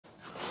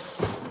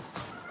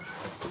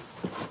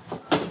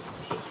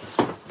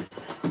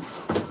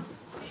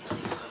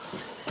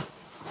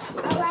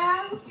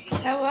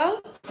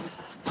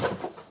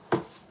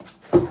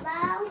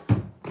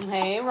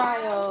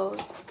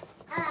Riles.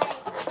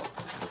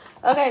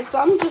 Okay, so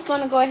I'm just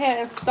going to go ahead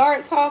and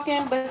start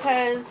talking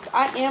because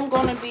I am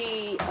going to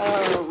be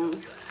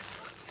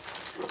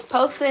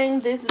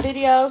posting this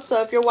video.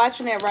 So if you're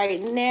watching it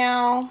right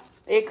now,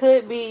 it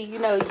could be, you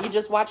know, you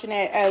just watching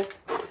it as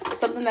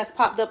something that's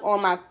popped up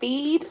on my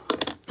feed.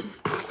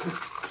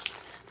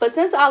 But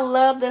since I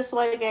love the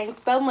Slay Gang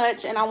so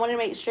much and I want to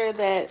make sure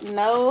that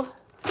no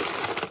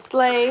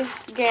Slay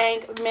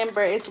Gang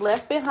member is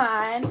left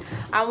behind,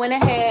 I went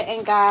ahead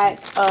and got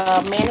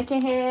a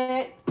mannequin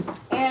head.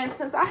 And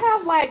since I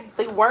have like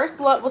the worst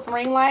luck with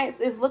ring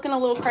lights, it's looking a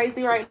little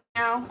crazy right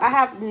now. I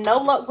have no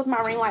luck with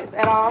my ring lights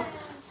at all.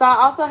 So I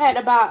also had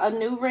to buy a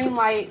new ring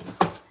light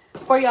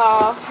for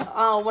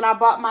y'all when I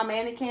bought my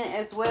mannequin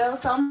as well.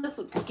 So I'm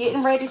just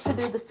getting ready to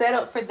do the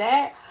setup for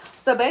that.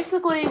 So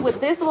basically with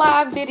this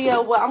live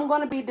video, what I'm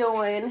going to be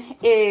doing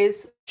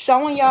is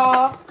showing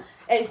y'all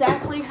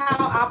exactly how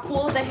I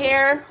pull the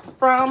hair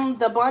from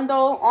the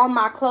bundle on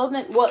my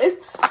clothing. Well,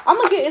 I'm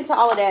going to get into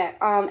all of that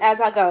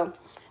as I go.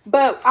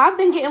 But I've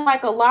been getting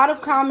like a lot of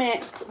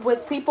comments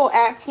with people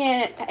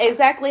asking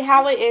exactly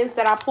how it is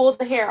that I pulled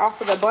the hair off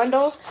of the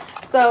bundle.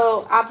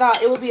 So I thought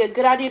it would be a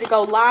good idea to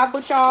go live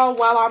with y'all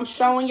while I'm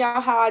showing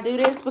y'all how I do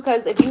this.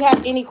 Because if you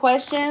have any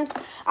questions,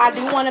 I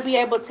do want to be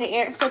able to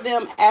answer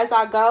them as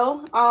I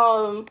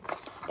go.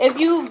 If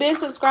you've been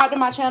subscribed to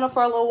my channel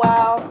for a little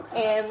while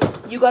and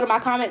you go to my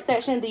comment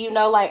section, do you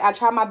know like I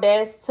try my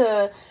best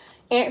to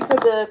answer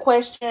the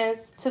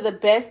questions to the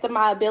best of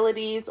my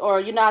abilities, or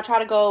you know, I try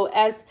to go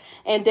as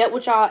in depth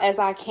with y'all as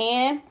I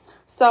can.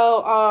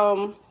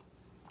 So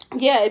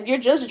yeah, if you're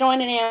just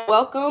joining in,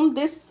 welcome.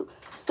 This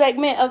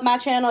segment of my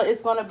channel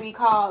is going to be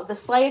called the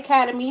Slay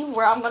Academy,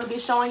 where I'm going to be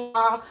showing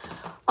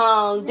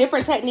y'all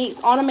different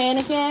techniques on a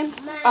mannequin.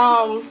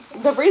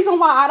 The reason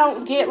why I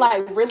don't get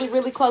like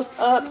really close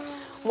up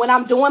when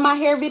I'm doing my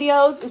hair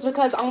videos is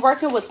because I'm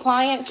working with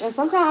clients and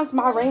sometimes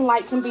my ring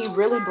light can be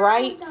really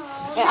bright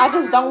and I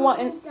just don't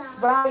want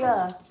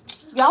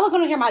y'all are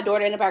gonna hear my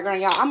daughter in the background.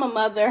 Y'all, I'm a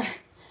mother.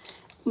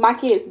 My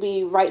kids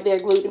be right there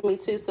glued to me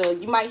too, so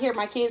you might hear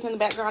my kids in the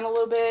background a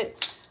little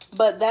bit,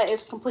 but that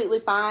is completely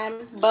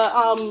fine. But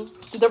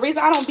the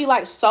reason I don't be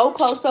like so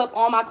close up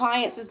on my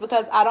clients is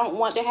because I don't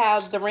want to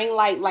have the ring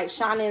light like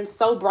shining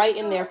so bright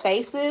in their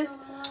faces.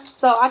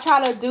 So I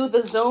try to do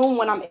the zoom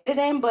when I'm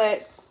editing,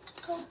 but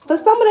for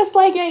some of the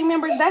Slay Gang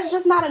members, that's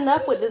just not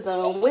enough with the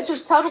zoom, which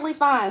is totally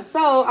fine.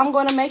 So I'm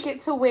going to make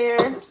it to where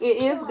it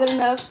is good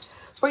enough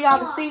for y'all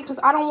to see, because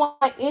I don't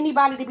want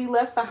anybody to be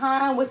left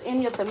behind with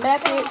any of the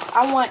methods.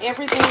 I want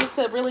everything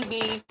to really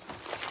be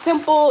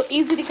simple,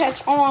 easy to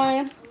catch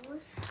on.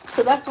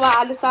 So that's why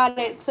I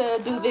decided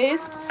to do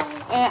this.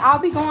 And I'll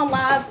be going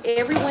live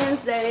every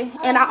Wednesday.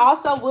 And I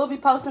also will be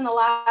posting the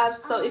live.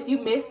 So if you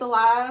missed the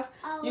live,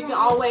 you can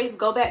always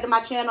go back to my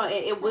channel and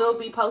it will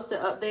be posted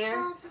up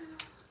there.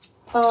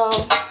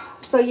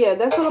 So yeah,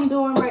 that's what I'm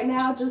doing right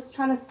now. Just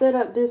trying to set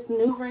up this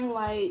new ring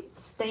light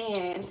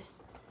stand.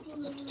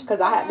 Because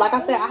like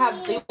I said, I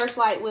have the worst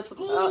light with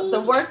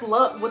the worst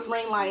luck with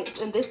ring lights.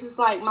 And this is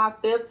like my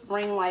 5th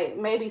ring light,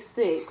 maybe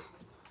 6th.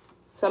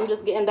 So I'm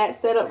just getting that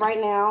set up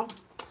right now.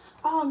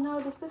 Oh no,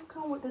 does this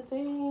come with the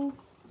thing?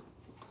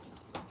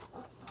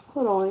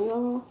 Hold on,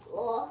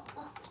 y'all.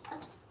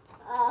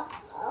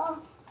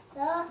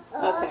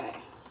 Okay.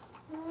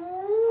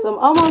 So I'm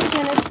almost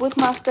finished with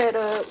my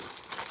setup.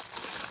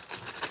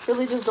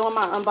 Really just doing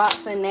my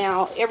unboxing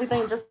now.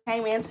 Everything just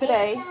came in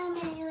today.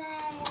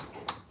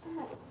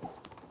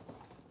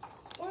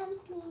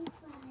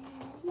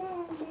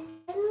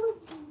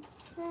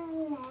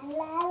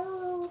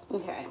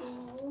 Okay.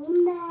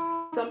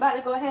 So I'm about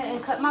to go ahead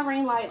and cut my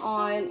ring light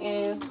on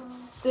and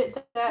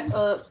sit that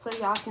up so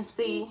y'all can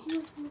see.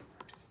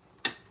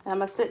 I'm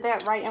going to sit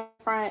that right in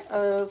front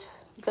of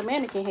the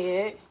mannequin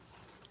head.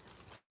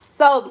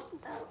 So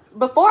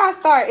before I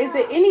start, is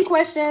there any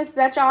questions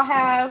that y'all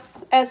have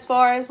as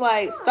far as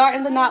like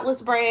starting the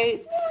knotless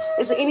braids?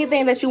 Is there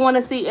anything that you want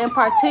to see in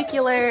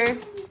particular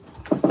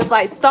with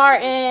like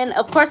starting?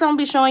 Of course, I'm going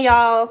to be showing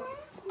y'all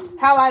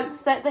how I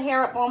set the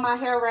hair up on my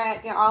hair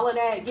rack and all of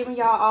that, giving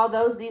y'all all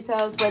those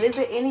details. But is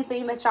there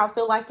anything that y'all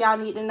feel like y'all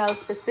need to know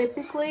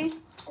specifically?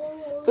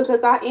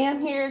 Because I am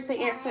here to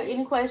answer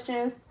any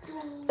questions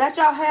that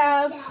y'all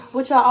have,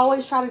 which y'all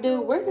always try to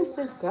do. Where does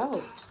this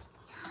go?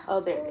 Oh,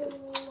 there it is.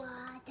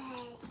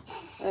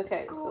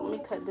 Okay, so let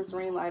me cut this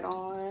ring light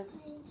on.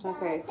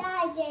 Okay,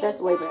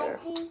 that's way better.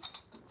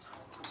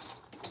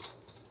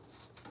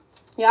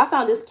 Yeah, I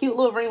found this cute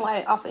little ring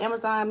light off of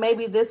Amazon.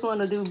 Maybe this one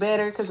will do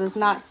better because it's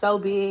not so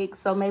big.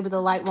 So maybe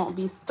the light won't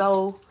be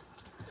so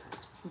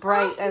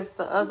bright as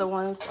the other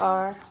ones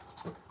are.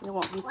 It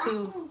won't be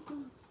too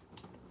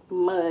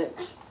much.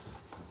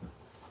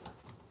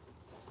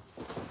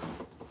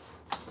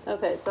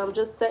 Okay, so I'm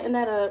just setting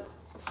that up.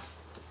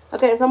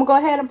 Okay, so I'm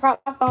going to go ahead and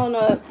prop my phone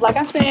up. Like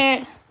I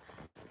said,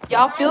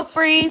 y'all feel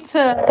free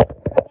to...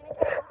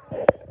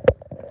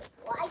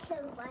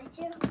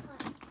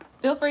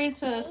 Feel free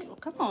to...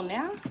 Come on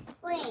now.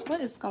 What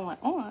is going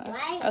on?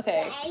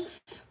 Okay.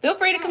 Feel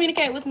free to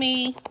communicate with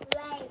me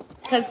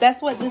because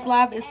that's what this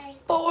live is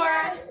for.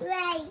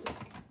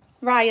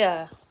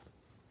 Raya.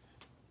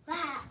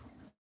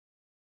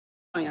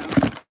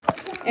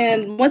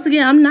 And once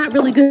again, I'm not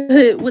really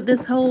good with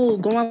this whole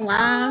going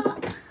live.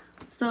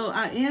 So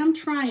I am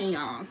trying,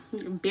 y'all.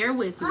 Bear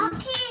with me.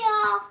 Okay,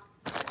 y'all.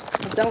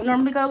 I don't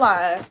normally go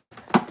live.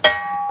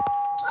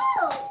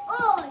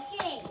 Oh,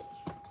 shit.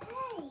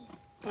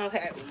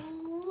 Okay.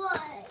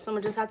 What? So I'm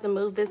gonna just have to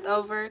move this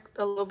over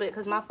a little bit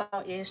because my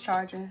phone is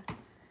charging.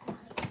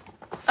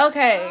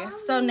 Okay,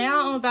 so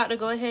now I'm about to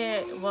go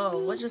ahead. Whoa,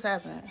 what just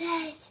happened?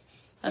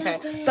 Okay,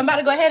 so I'm about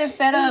to go ahead and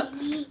set up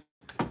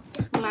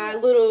my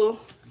little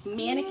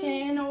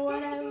mannequin or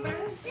whatever.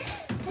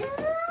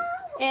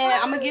 And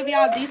I'm gonna give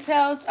y'all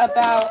details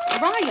about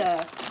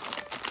Raya.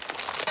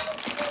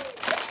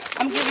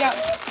 I'm gonna give y'all,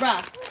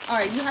 bruh. All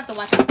right, you have to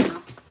watch out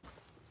now.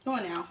 Go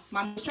on now.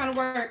 Mom's trying to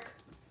work.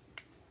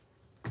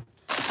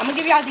 I'm gonna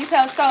give y'all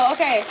details. So,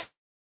 okay.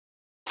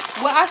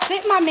 What I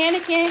sit my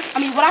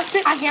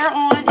hair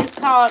on is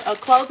called a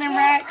clothing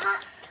rack.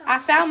 I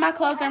found my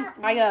clothing,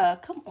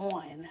 come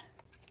on.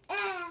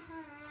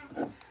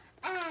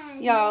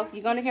 Y'all,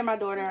 you're gonna hear my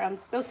daughter. I'm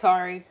so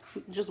sorry.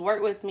 Just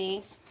work with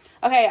me.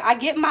 Okay, I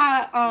get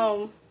my,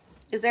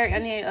 is there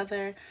any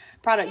other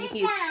product you can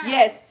use?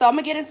 Yes, so I'm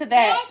gonna get into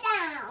that.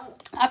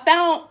 I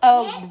found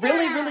a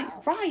really,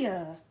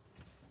 Raya,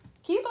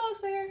 can you go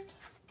upstairs?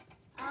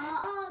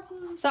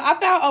 So I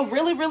found a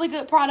really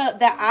good product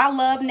that I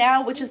love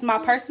now, which is my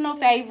personal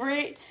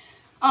favorite.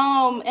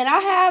 And I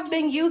have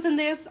been using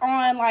this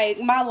on like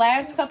my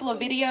last couple of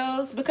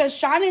videos because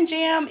Shine and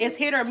Jam is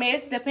hit or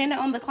miss depending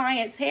on the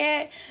client's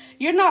head.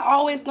 You're not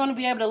always going to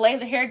be able to lay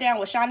the hair down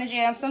with Shine and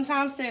Jam.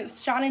 Sometimes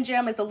since Shine and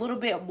Jam is a little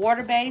bit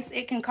water-based,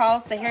 it can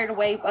cause the hair to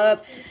wave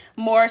up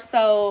more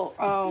so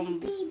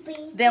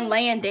than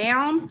laying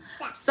down.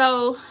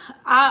 So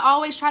I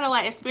always try to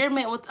like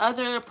experiment with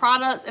other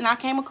products, and I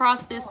came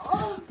across this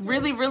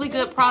really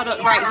good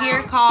product right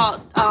here called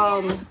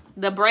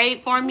the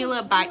Braid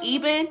Formula by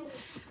Eben.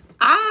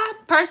 I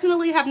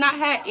personally have not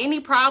had any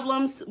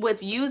problems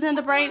with using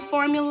the Braid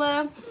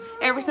Formula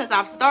ever since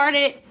I've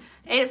started.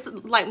 It's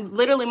like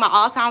literally my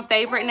all-time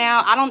favorite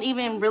now. I don't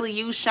even really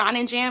use Shine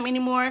and Jam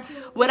anymore.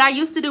 What I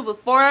used to do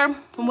before,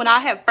 when I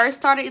had first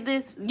started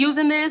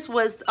using this,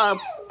 was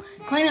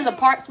cleaning the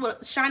parts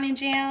with Shine and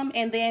Jam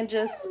and then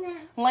just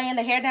laying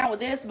the hair down with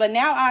this. But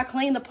now I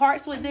clean the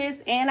parts with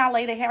this and I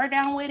lay the hair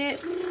down with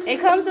it.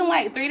 It comes in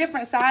like 3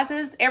 different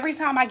sizes. Every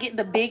time I get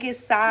the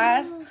biggest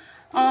size,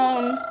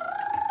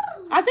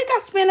 I think I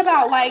spent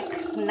about like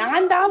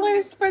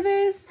 $9 for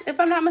this, if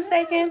I'm not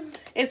mistaken.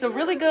 It's a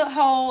really good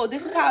hold.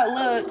 This is how it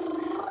looks.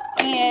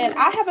 And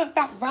I haven't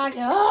found right.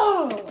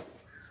 Oh,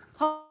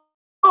 hold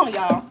on,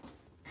 y'all.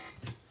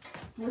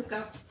 Let's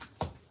go.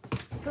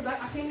 Because I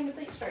can't even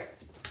think straight.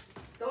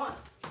 Go on.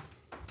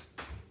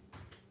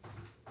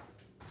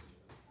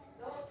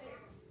 Go upstairs.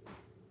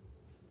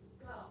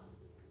 Go.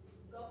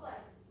 Go play.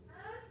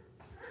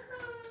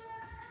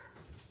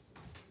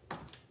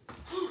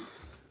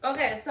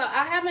 Okay, so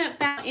I haven't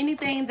found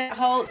anything that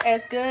holds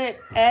as good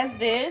as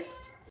this.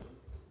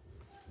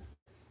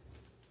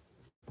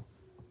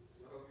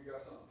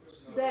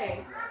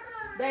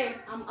 Babe,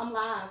 I'm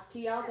live.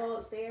 Can y'all go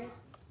upstairs?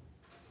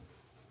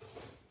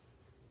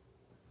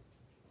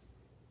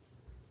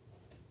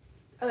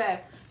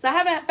 Okay, so I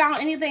haven't found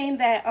anything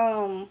that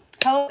holds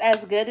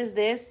as good as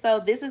this. So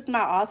this is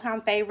my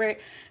all-time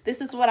favorite. This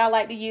is what I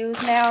like to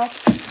use now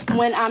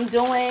when I'm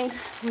doing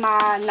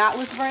my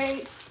knotless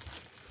braids.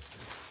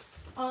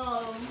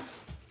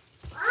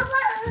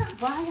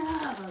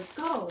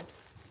 Go.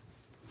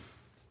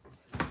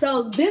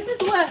 So this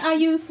is what I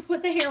use to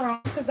put the hair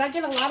on, because I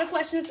get a lot of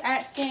questions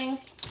asking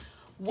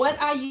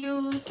what I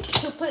use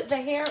to put the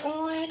hair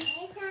on.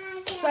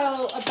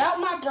 So about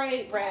my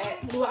braid rack,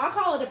 well, I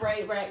call it a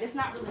braid rack. It's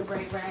not really a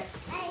braid rack.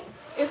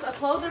 It's a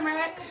clothing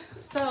rack.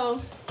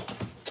 So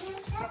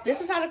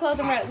this is how the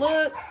clothing rack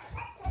looks.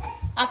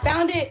 I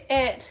found it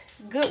at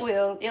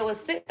Goodwill. It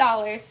was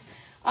 $6.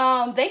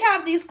 They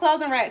have these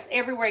clothing racks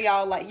everywhere,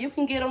 y'all. Like, you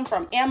can get them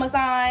from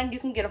Amazon, you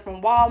can get them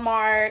from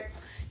Walmart,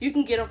 you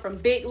can get them from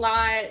Big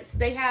Lots.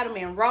 They had them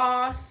in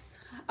Ross.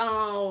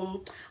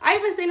 I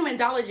even seen them in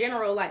Dollar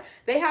General. Like,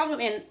 they have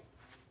them in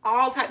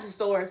all types of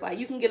stores. Like,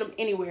 you can get them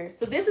anywhere.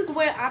 So this is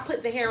where I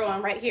put the hair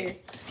on right here.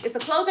 It's a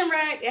clothing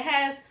rack. It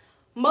has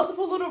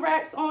multiple little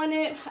racks on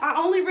it. I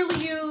only really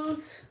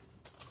use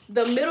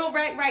the middle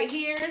rack right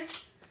here,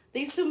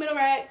 these 2 middle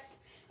racks,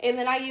 and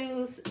then I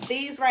use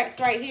these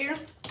racks right here.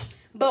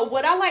 But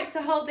what I like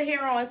to hold the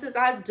hair on, since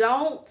I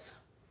don't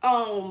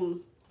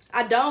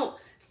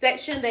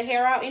section the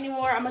hair out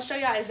anymore, I'm gonna show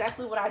y'all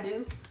exactly what I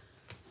do.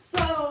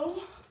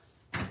 So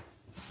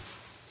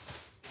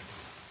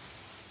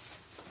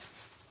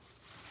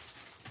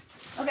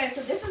okay,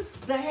 so this is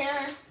the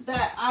hair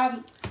that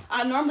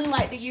I normally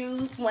like to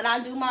use when I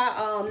do my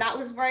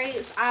knotless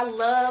braids. I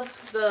love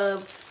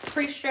the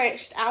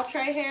pre-stretched outre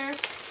hair.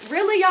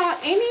 Really, y'all,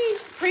 any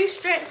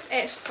pre-stretched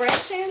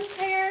expression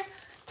hair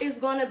is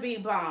gonna be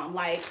bomb.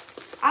 Like,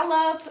 I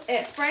love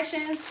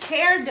Expressions.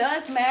 Hair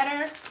does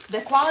matter.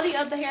 The quality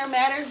of the hair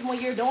matters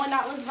when you're doing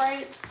knotless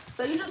braids.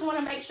 So you just want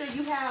to make sure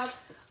you have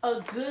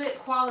a good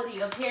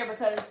quality of hair,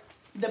 because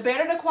the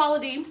better the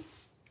quality,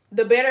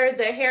 the better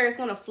the hair is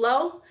going to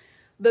flow,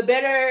 the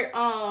better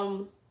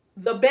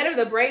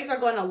the braids are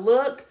going to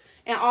look,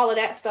 and all of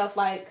that stuff.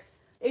 Like,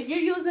 if you're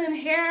using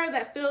hair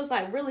that feels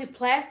like really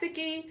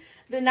plasticky,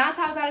 then 9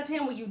 times out of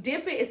 10 when you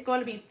dip it, it's going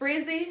to be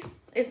frizzy.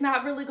 It's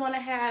not really going to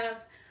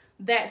have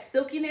that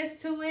silkiness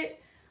to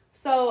it.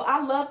 So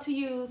I love to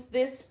use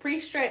this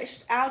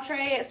pre-stretched Outre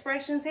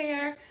Expressions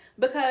hair,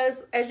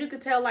 because as you can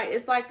tell, like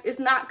it's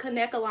not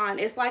Connect-A-Line.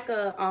 It's like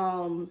a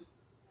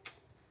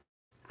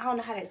I don't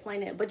know how to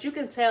explain it, but you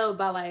can tell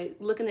by like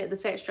looking at the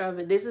texture of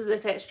it. This is the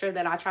texture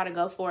that I try to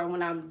go for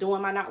when I'm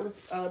doing my knotless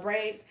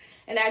braids.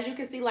 And as you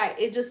can see, like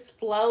it just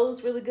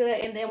flows really good.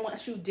 And then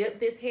once you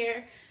dip this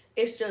hair,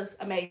 it's just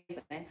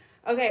amazing.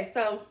 Okay,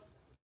 so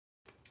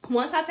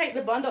once I take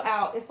the bundle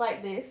out, it's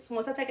like this.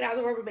 Once I take it out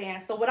of the rubber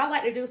band. So what I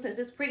like to do, since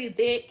it's pretty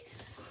thick,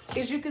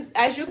 is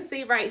as you can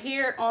see right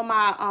here on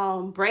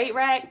my braid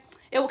rack,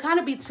 it will kind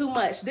of be too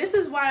much. This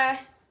is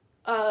why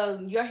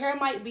your hair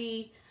might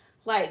be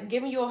like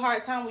giving you a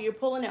hard time when you're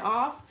pulling it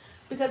off,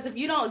 because if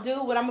you don't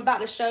do what I'm about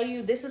to show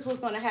you, this is what's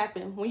going to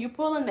happen when you're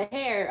pulling the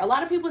hair. A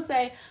lot of people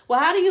say, well,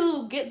 how do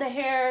you get the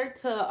hair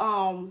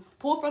to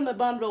pull from the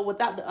bundle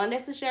without the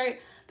unnecessary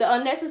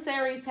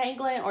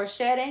tangling or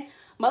shedding?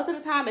 Most of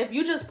the time, if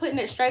you're just putting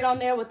it straight on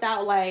there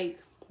without like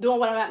doing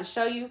what I'm about to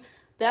show you,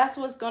 that's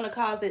what's going to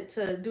cause it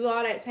to do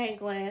all that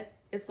tangling.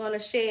 It's going to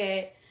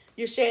shed.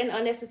 You're shedding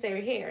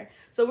unnecessary hair.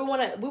 So we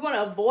want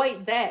to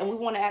avoid that, and we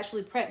want to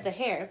actually prep the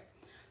hair.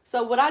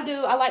 So what I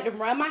do, I like to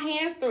run my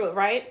hands through it,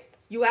 right?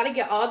 You got to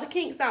get all the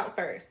kinks out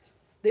first.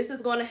 This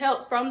is going to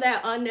help from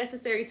that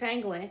unnecessary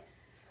tangling.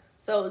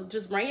 So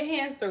just run your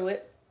hands through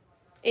it.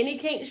 Any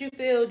kinks you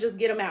feel, just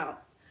get them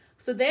out.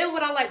 So then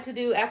what I like to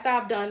do after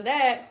I've done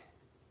that,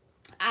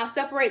 I'll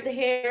separate the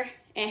hair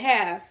in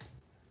half.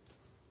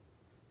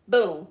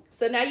 Boom.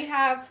 So now you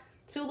have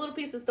 2 little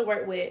pieces to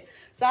work with.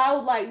 So I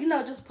would like,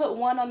 just put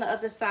one on the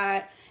other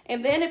side.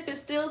 And then if it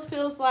still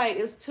feels like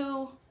it's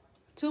too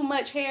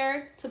much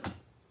hair to...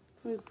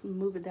 Let me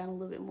move it down a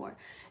little bit more.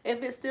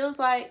 If it still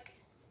like,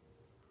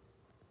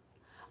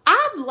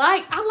 I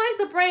like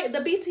the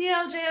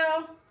BTL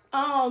gel.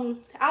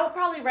 I would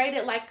probably rate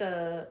it like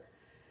a,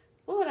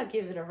 what would I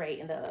give it a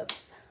rating of?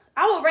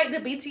 I would rate the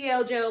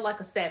BTL gel like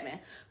a 7.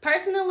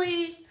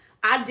 Personally,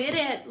 I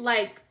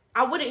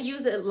wouldn't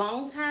use it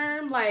long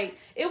term. Like,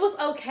 it was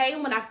okay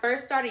when I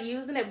first started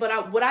using it,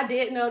 but what I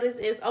did notice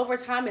is over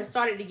time it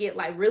started to get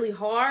like really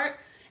hard.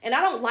 And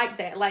I don't like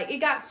that. Like, it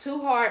got too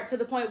hard to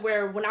the point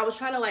where when I was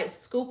trying to like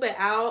scoop it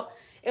out,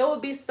 it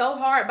would be so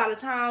hard by the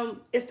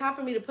time it's time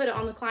for me to put it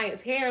on the client's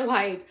hair.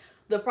 Like,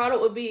 the product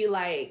would be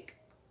like,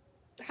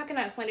 how can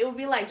I explain it? It would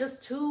be like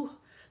just too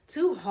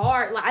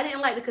hard. Like, I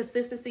didn't like the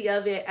consistency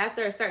of it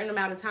after a certain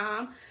amount of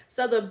time.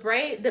 So the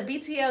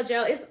BTL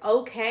gel is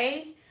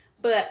okay,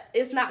 but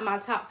it's not my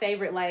top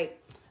favorite. Like,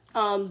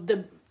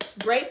 the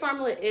braid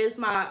formula is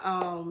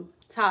my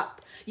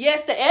top.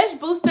 Yes, the edge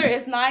booster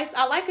is nice.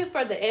 I like it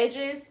for the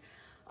edges.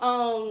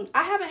 I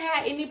haven't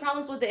had any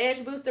problems with the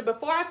edge booster.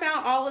 Before I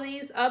found all of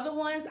these other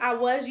ones, I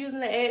was using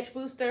the edge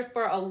booster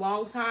for a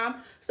long time.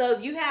 So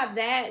if you have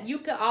that, you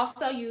could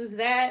also use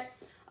that.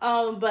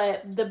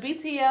 But the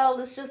BTL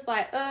is just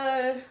like,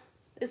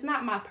 it's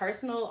not my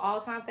personal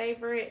all-time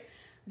favorite,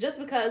 just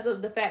because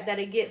of the fact that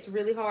it gets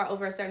really hard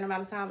over a certain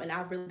amount of time, and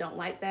I really don't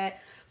like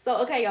that.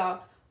 So, okay,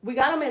 y'all, we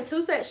got them in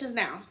 2 sections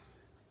now.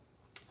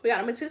 We got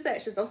them in 2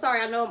 sections. I'm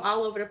sorry, I know I'm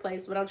all over the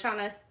place, but I'm trying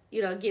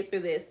to, get through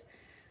this.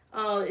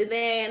 And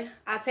then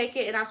I take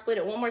it and I split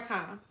it one more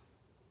time.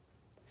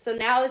 So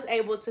now it's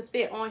able to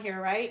fit on here,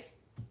 right?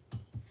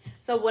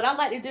 So what I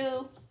like to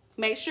do,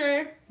 make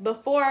sure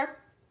before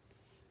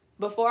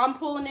I'm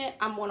pulling it,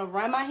 I'm going to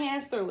run my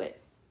hands through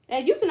it.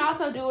 And you can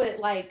also do it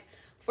like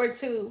for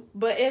 2.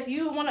 But if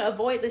you want to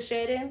avoid the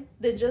shedding,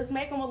 then just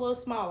make them a little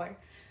smaller.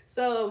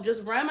 So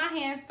just run my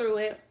hands through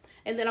it,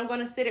 and then I'm going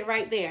to sit it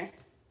right there.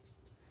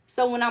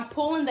 So when I'm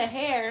pulling the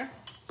hair,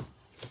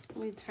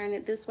 let me turn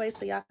it this way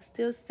so y'all can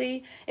still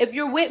see. If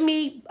you're with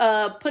me,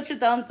 put your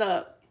thumbs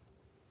up,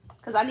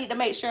 because I need to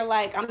make sure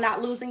like I'm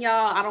not losing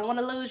y'all. I don't want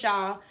to lose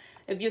y'all.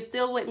 If you're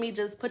still with me,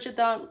 just put your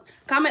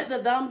comment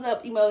the thumbs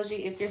up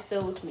emoji if you're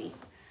still with me.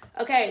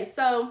 Okay,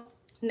 so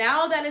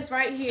now that it's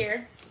right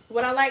here,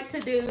 what I like to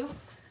do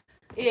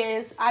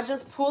is I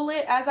just pull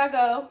it as I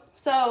go.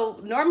 So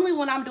normally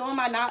when I'm doing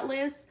my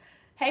knotless,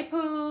 hey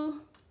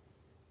Pooh,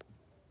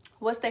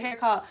 what's the hair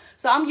called?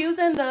 So I'm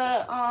using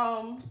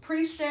the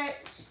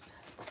pre-stretched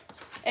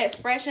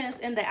Expressions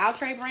in the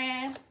Outre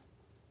brand.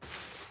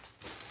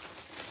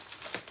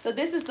 So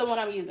this is the one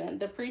I'm using,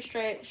 the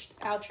pre-stretched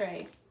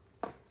Outre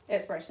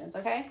Expressions,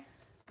 okay?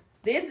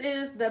 This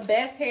is the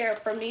best hair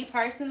for me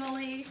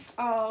personally,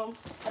 and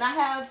I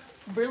have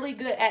really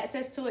good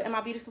access to it in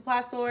my beauty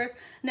supply stores.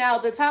 Now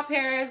the top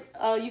hairs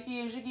you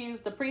can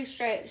use the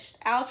pre-stretched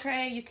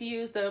Outre, you can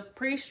use the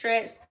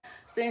pre-stretched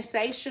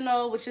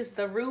Sensational, which is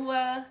the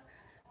Rua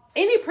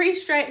any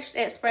pre-stretched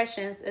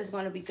expressions is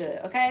going to be good,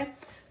 okay?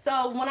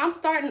 So when I'm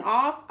starting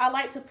off, I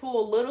like to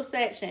pull little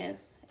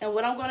sections. And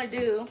what I'm going to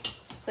do,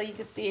 so you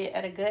can see it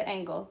at a good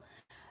angle,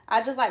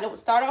 I just like to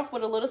start off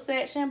with a little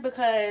section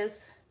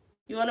because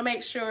you want to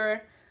make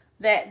sure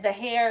that the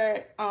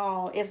hair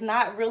is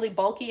not really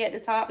bulky at the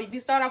top. If you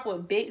start off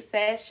with big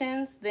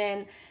sections,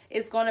 then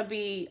it's going to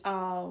be,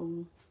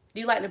 do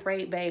you like the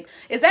braid babe?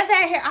 Is that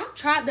hair? I've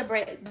tried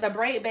the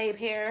braid babe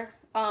hair.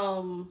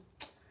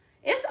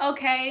 It's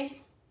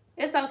okay.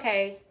 It's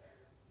okay.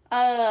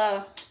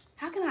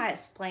 How can I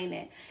explain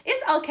it?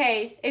 It's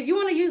okay. If you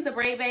want to use the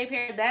braid babe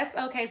hair, that's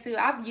okay too.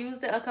 I've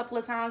used it a couple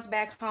of times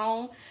back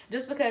home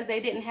just because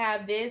they didn't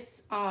have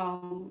this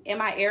in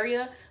my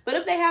area. But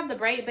if they have the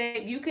braid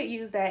babe, you could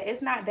use that.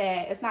 It's not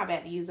bad. It's not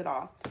bad to use at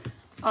all.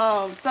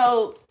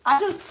 So I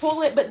just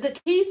pull it, but the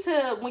key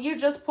to when you're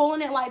just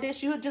pulling it like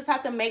this, you just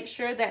have to make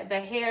sure that the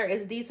hair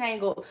is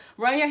detangled.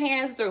 Run your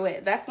hands through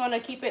it. That's going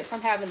to keep it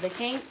from having the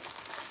kinks.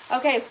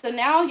 Okay, so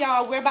now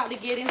y'all, we're about to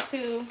get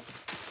into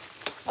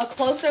a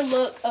closer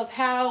look of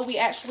how we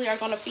actually are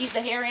going to feed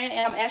the hair in,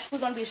 and I'm actually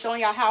going to be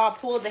showing y'all how I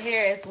pull the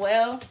hair as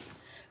well.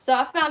 So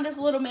I found this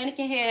little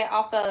mannequin head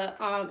off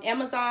of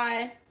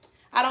Amazon.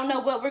 I don't know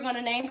what we're going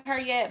to name her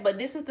yet, but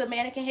this is the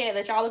mannequin head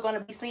that y'all are going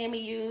to be seeing me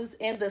use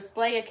in the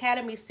Slay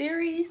Academy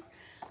series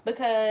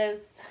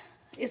because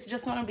it's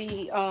just going to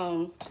be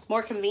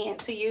more convenient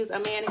to use a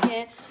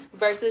mannequin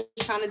versus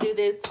trying to do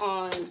this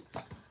on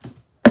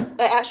an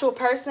actual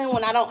person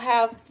when I don't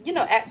have, you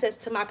know, access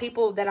to my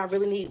people that I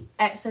really need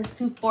access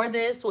to for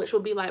this, which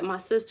will be like my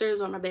sisters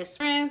or my best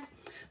friends.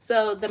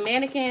 So the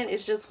mannequin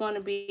is just going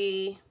to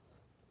be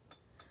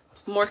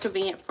more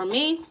convenient for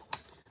me.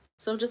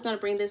 So I'm just going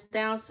to bring this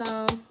down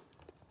some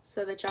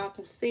so that y'all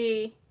can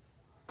see.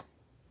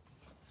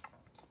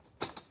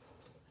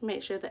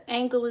 Make sure the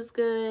angle is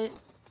good.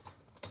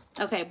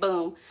 Okay,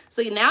 boom.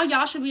 So now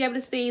y'all should be able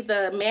to see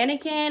the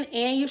mannequin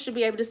and you should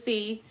be able to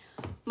see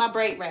my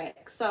braid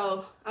rack.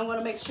 So I'm going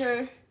to make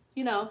sure,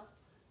 you know,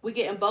 we're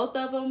getting both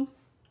of them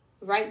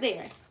right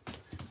there.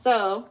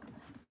 So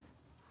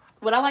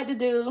what I like to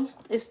do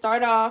is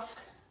start off,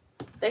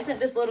 they sent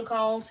this little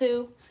comb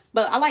too,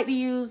 but I like to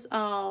use,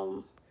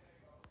 trying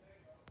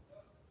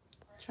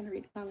to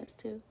read the comments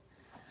too.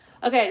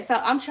 Okay, so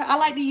I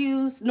like to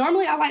use,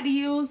 normally I like to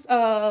use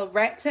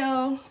rat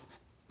tail,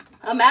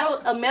 a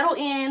metal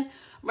end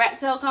rat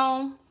tail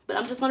comb, but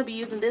I'm just going to be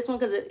using this one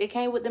because it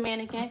came with the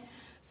mannequin.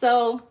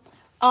 So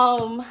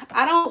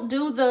I don't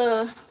do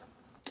the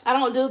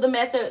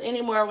method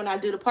anymore when I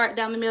do the part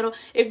down the middle.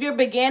 If you're a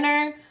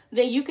beginner,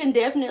 then you can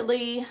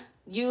definitely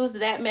use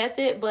that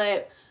method,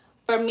 but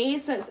for me,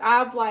 since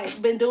I've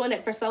like been doing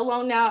it for so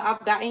long now,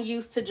 I've gotten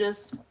used to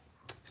just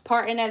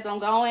parting as I'm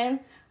going.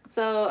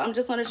 So I'm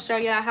just going to show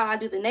y'all how I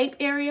do the nape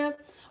area.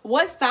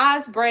 What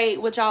size braid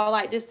would y'all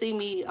like to see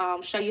me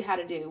show you how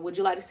to do? Would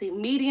you like to see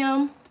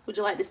medium? Would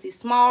you like to see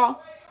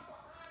small?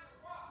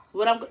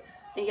 Y'all,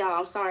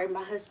 I'm sorry,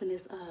 my husband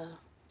is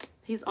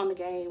he's on the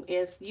game.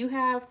 If you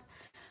have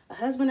a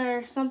husband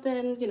or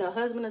something, you know,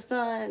 husband or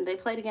son, they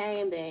play the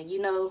game, then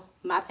you know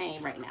my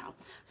pain right now.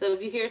 So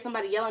if you hear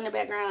somebody yelling in the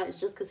background,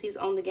 it's just because he's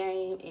on the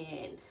game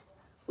and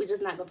we're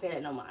just not gonna pay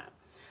that no mind.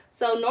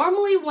 So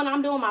normally when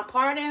I'm doing my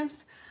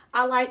partings,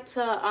 I like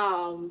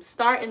to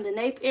start in the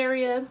nape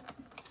area.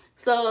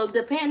 So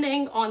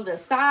depending on the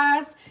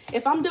size,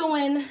 if I'm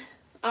doing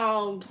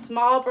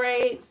small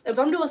braids, if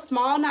I'm doing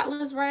small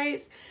knotless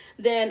braids,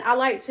 then I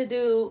like to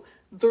do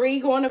 3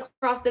 going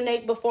across the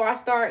nape before I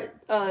start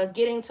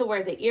getting to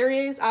where the ear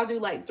is. I'll do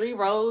like 3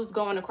 rows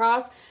going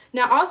across.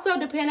 Now also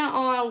depending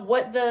on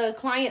what the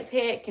client's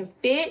head can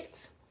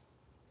fit,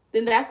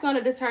 then that's going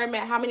to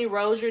determine how many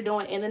rows you're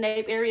doing in the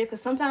nape area,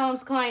 because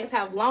sometimes clients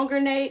have longer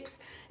napes.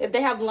 If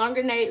they have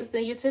longer napes,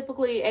 then you're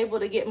typically able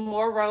to get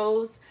more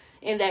rows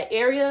in that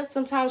area.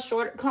 Sometimes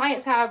short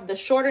clients have the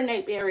shorter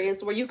nape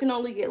areas where you can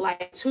only get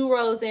like 2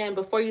 rows in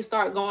before you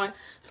start going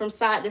from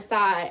side to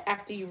side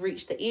after you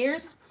reach the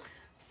ears.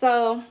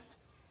 So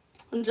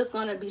I'm just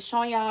going to be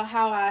showing y'all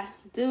how I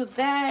do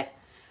that.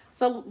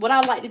 So what I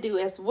like to do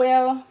as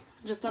well,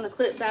 I'm just going to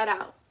clip that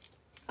out.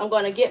 I'm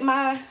going to get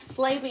my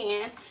sleigh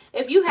band.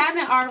 If you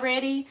haven't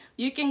already,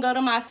 you can go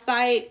to my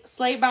site,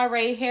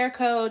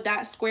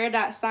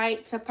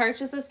 slaybyraehairco.square.site, to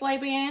purchase a sleigh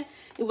band.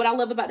 And what I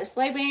love about the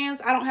sleigh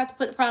bands, I don't have to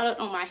put the product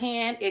on my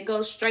hand. It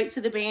goes straight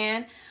to the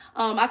band.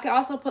 I can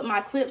also put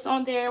my clips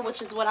on there,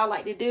 which is what I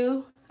like to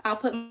do. I'll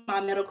put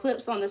my metal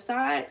clips on the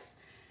sides.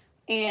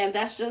 And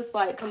that's just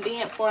like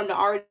convenient for them to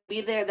already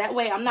be there. That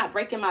way I'm not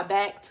breaking my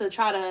back to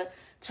try to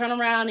turn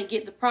around and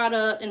get the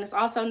product, and it's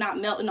also not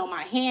melting on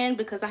my hand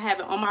because I have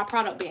it on my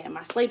product band,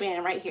 my sleigh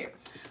band right here.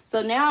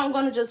 So now I'm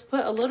going to just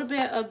put a little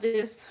bit of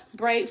this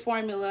braid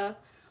formula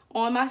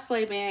on my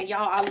sleigh band.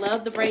 Y'all, I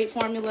love the braid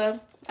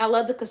formula. I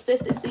love the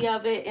consistency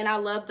of it, and I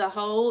love the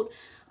hold.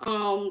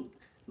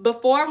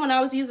 Before, when I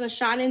was using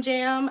Shine and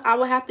Jam, I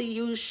would have to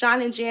use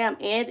Shine and Jam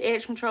and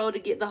Edge Control to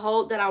get the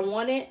hold that I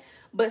wanted.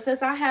 But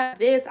since I have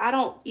this, I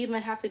don't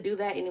even have to do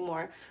that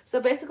anymore. So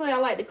basically, I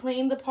like to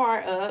clean the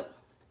part up.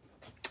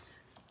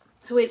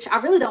 which I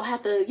really don't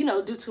have to, you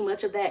know, do too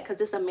much of that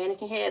because it's a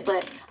mannequin head,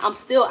 but I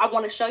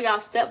want to show y'all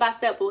step by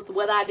step with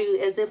what I do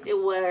as if it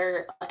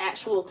were an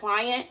actual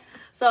client.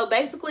 So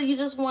basically you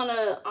just want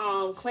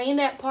to clean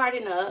that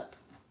parting up.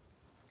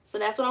 So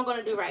that's what I'm going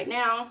to do right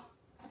now.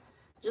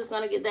 Just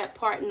going to get that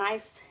part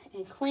nice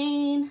and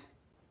clean.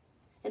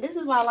 And this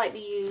is why I like to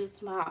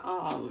use my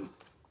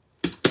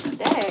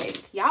dang,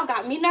 y'all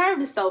got me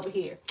nervous over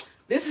here.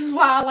 This is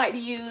why I like to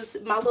use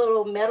my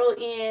little metal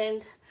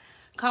end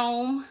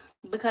comb,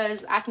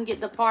 because I can get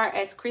the part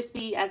as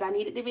crispy as I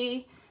need it to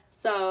be.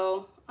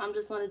 So I'm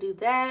just going to do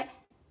that.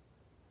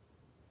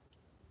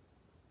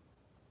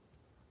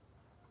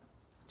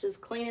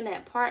 Just cleaning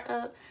that part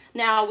up.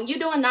 Now, when you're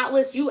doing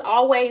knotless, you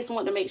always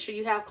want to make sure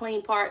you have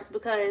clean parts,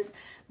 because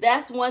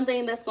that's one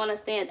thing that's going to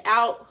stand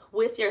out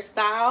with your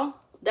style.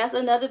 That's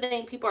another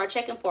thing people are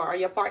checking for. Are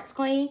your parts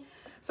clean?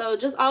 So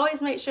just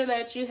always make sure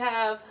that you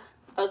have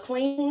a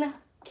clean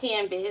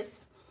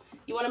canvas.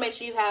 You want to make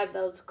sure you have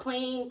those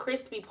clean,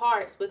 crispy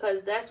parts,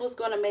 because that's what's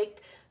going to make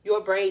your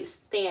braids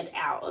stand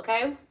out,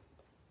 okay?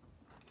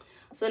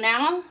 So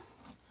now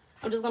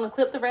I'm just going to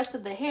clip the rest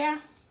of the hair.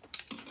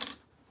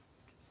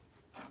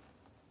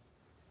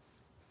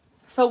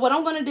 So what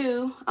I'm going to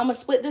do, I'm going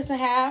to split this in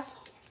half.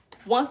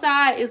 One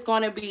side is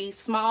going to be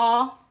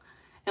small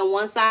and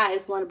one side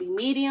is going to be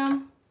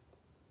medium.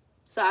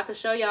 So I can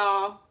show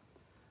y'all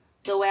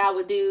the way I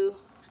would do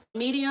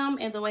medium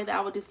and the way that I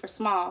would do for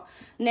small.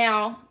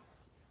 Now,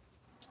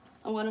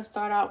 I'm going to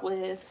start out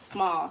with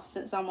small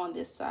since I'm on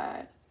this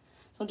side.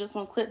 So I'm just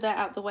going to clip that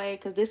out the way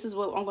because this is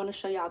what I'm going to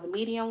show y'all the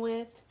medium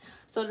with.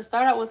 So to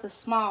start out with a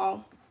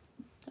small,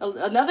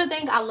 another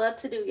thing I love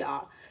to do,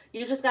 y'all,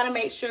 you just got to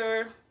make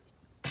sure,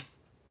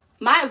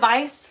 my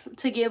advice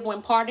to give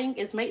when parting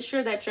is make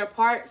sure that your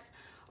parts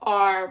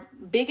are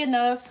big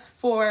enough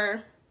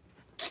for,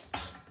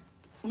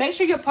 make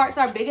sure your parts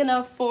are big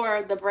enough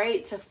for the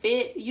braid to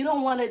fit. You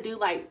don't want to do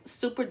like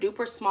super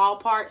duper small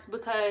parts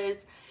because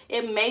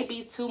it may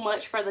be too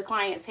much for the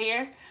client's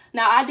hair.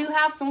 Now, I do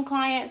have some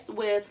clients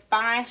with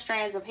fine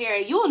strands of hair.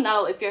 You'll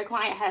know if your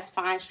client has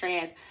fine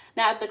strands.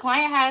 Now, if the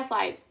client has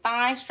like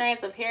fine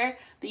strands of hair,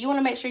 then you want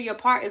to make sure your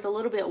part is a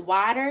little bit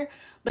wider,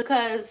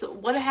 because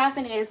what will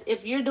happen is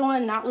if you're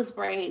doing knotless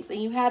braids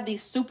and you have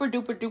these super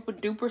duper duper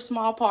duper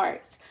small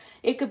parts,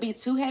 it could be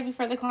too heavy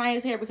for the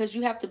client's hair because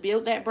you have to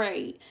build that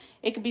braid.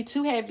 It could be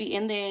too heavy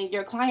and then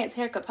your client's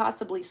hair could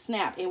possibly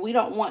snap, and we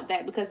don't want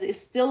that because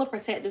it's still a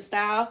protective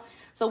style.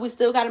 So we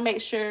still got to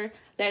make sure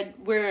that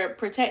we're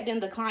protecting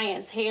the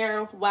client's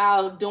hair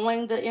while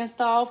doing the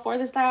install for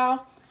the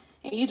style.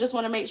 And you just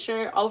want to make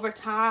sure over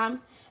time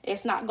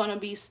it's not going to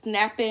be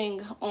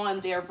snapping on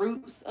their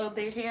roots of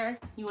their hair.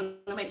 You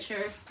want to make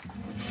sure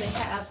they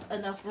have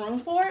enough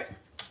room for it.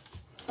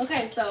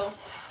 Okay, so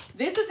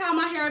this is how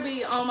my hair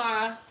be on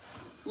my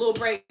little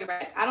braid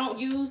rack. I don't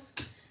use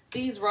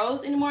these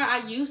rows anymore.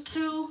 I used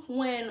to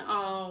when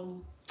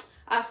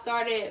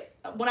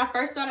when I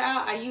first started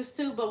out, I used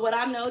to, but what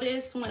I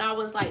noticed when I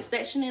was like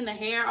sectioning the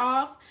hair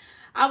off,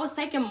 I was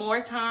taking more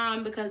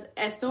time because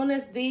as soon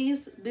as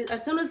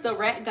the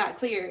rack got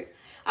cleared,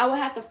 I would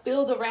have to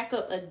fill the rack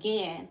up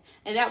again.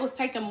 And that was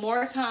taking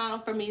more time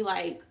for me,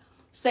 like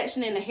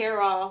sectioning the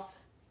hair off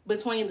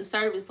between the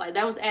service. Like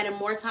that was adding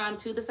more time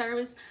to the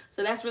service.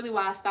 So that's really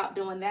why I stopped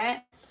doing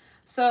that.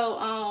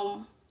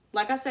 So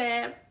like I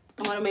said,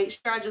 I'm going to make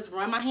sure I just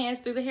run my hands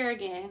through the hair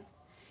again.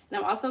 And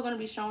I'm also going to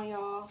be showing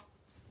y'all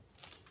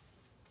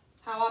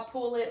how I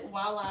pull it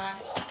while I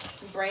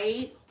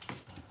braid.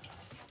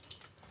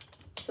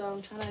 So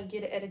I'm trying to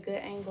get it at a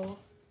good angle.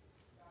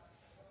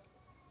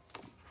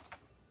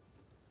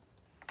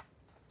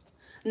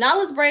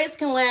 Knotless braids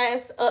can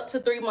last up to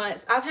 3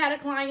 months. I've had a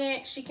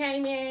client, she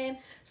came in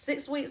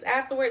 6 weeks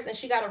afterwards and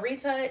she got a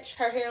retouch.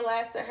 Her hair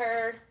lasted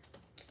her.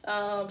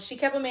 She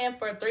kept them in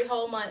for 3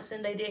 whole months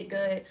and they did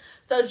good.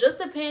 So just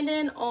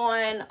depending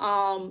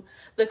on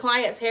the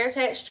client's hair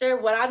texture,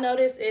 what I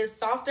noticed is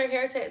softer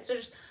hair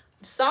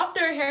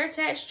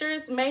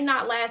textures may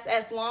not last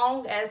as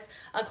long as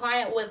a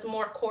client with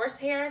more coarse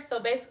hair. So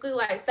basically,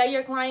 like say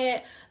your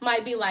client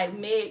might be like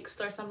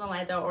mixed or something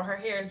like that, or her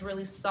hair is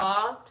really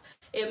soft,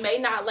 it may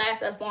not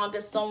last as long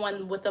as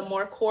someone with a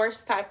more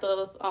coarse type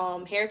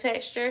of hair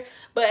texture.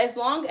 But as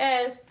long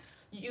as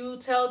you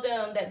tell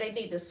them that they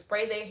need to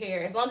spray their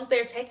hair, as long as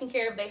they're taking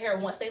care of their hair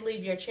once they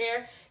leave your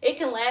chair, it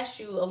can last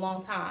you a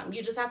long time.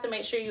 You just have to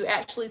make sure you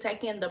actually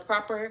taking the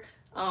proper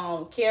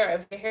care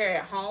of your hair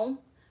at home,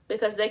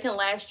 because they can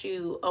last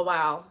you a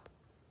while.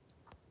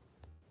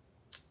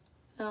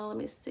 Let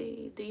me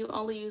see. Do you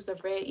only use the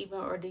red even,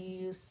 or do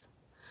you use...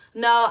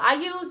 No, I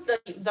use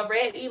the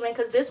red even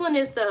because this one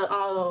is the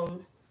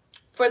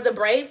for the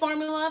braid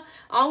formula.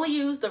 I only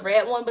use the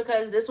red one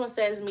because this one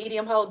says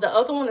medium hold. The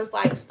other one is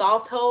like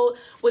soft hold,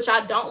 which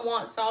I don't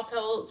want soft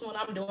holds when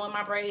I'm doing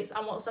my braids.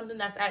 I want something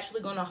that's actually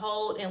going to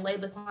hold and lay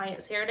the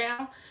client's hair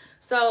down.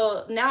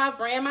 So now I've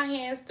ran my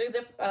hands through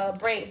the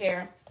braid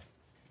hair.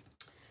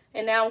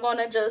 And now I'm going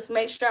to just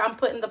make sure I'm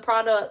putting the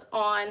product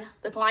on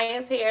the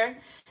client's hair.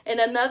 And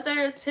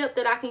another tip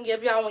that I can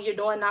give y'all when you're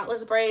doing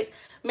knotless braids,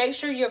 make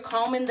sure you're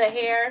combing the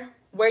hair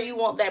where you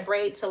want that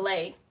braid to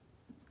lay.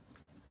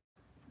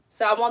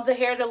 So I want the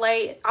hair to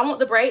lay, I want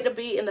the braid to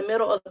be in the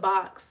middle of the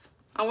box.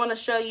 I want to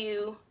show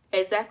you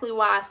exactly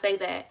why I say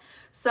that.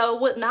 So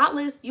with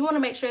knotless, you want to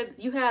make sure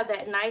you have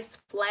that nice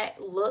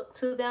flat look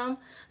to them.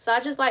 So I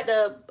just like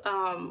to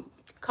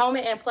comb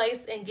it in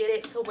place and get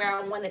it to where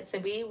I want it to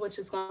be, which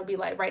is going to be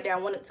like right there. I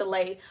want it to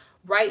lay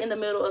right in the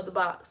middle of the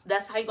box.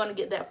 That's how you're going to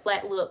get that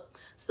flat look,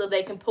 so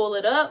they can pull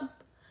it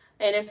up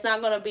and it's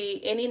not going to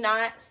be any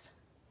knots.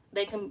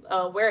 They can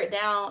wear it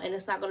down and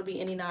it's not going to be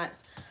any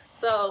knots.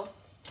 So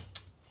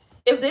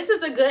if this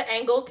is a good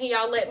angle, can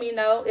y'all let me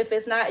know? If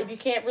it's not, if you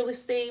can't really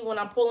see when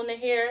I'm pulling the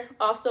hair,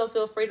 also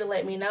feel free to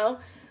let me know.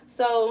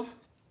 So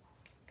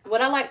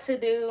what I like to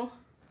do,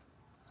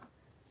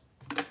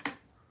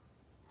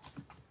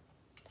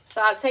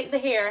 so I'll take the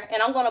hair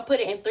and I'm going to put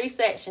it in 3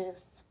 sections.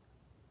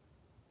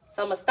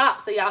 So I'm going to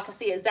stop so y'all can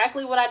see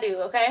exactly what I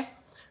do, okay?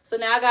 So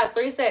now I got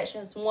 3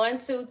 sections, 1,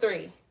 2,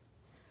 3.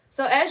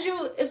 So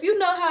if you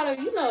know how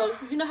to, you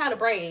know how to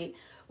braid,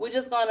 we're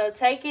just going to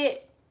take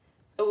it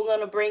and we're going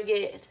to bring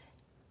it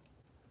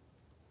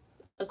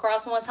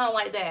across one time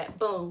like that.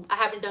 Boom. I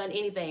haven't done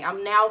anything.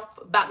 I'm now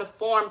about to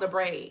form the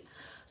braid.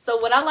 So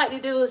what I like to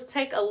do is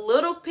take a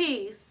little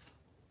piece.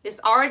 It's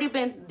already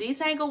been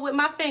detangled with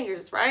my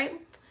fingers, right?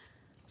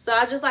 So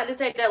I just like to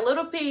take that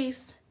little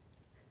piece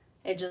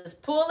and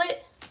just pull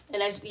it.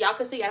 And as y'all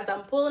can see, as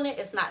I'm pulling it,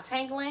 it's not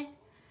tangling.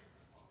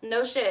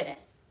 No shedding.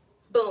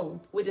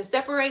 Boom. We just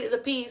separated the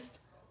piece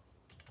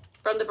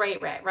from the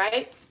braid rack,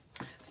 right?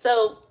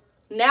 So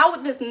now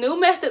with this new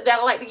method that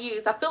I like to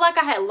use, I feel like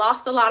I had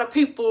lost a lot of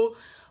people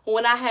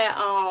when I had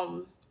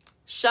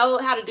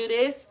showed how to do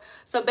this.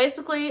 So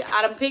basically,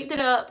 I done picked it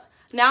up.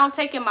 Now I'm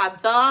taking my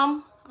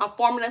thumb. I'm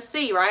forming a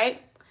C,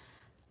 right?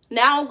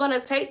 Now I'm going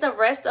to take the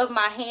rest of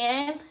my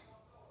hand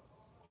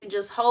and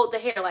just hold the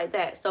hair like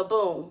that. So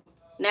boom.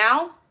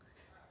 Now,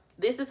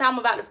 this is how I'm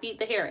about to feed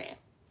the hair in.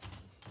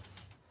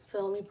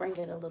 So let me bring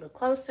it a little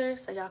closer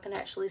so y'all can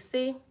actually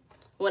see.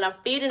 When I'm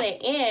feeding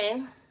it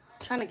in, I'm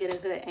trying to get a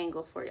good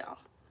angle for y'all.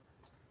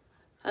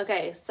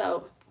 Okay,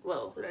 so,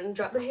 whoa, let me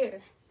drop the hair.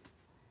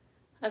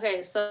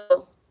 Okay,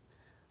 so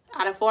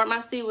I done formed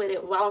my C with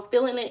it. While I'm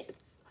feeling it,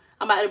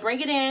 I'm about to bring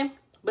it in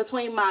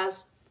between my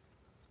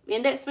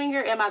index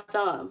finger and my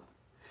thumb.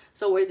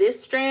 So where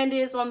this strand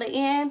is on the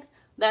end,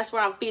 that's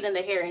where I'm feeding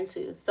the hair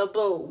into. So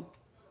boom.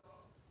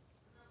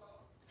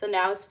 So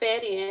now it's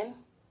fed in.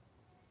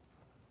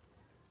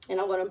 And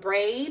I'm going to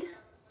braid.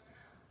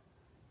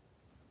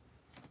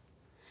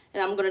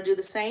 And I'm going to do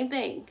the same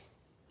thing.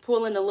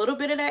 Pulling a little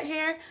bit of that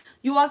hair.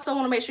 You also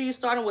want to make sure you're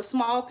starting with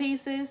small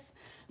pieces,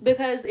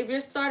 because if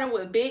you're starting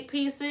with big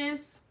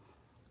pieces,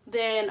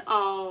 then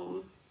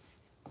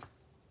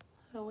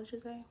what'd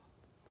you say?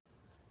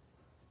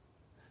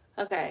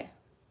 Okay.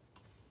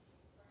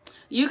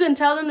 You can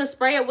tell them to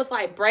spray it with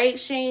like braid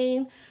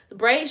sheen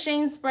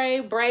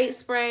spray, braid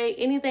spray,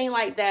 anything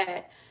like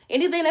that.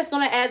 Anything that's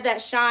going to add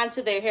that shine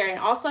to their hair. And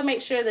also make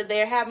sure that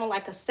they're having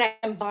like a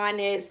satin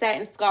bonnet,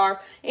 satin scarf,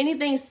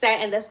 anything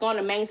satin that's going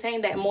to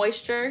maintain that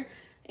moisture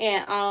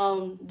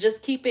and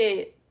just keep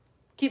the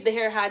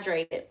hair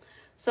hydrated.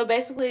 So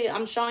basically,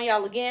 I'm showing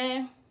y'all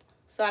again.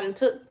 So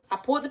I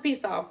pulled the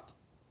piece off.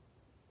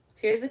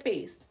 Here's the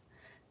piece.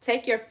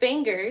 Take your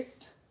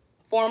fingers,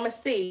 form a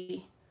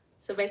C.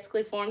 So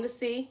basically form the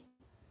C.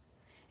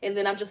 And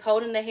then I'm just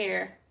holding the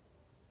hair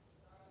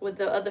with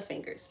the other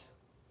fingers.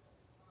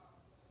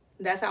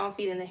 That's how I'm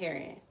feeding the hair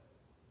in.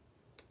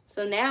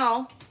 So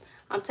now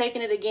I'm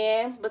taking it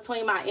again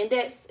between my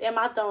index and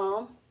my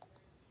thumb.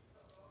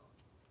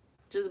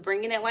 Just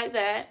bringing it like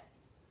that.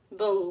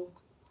 Boom.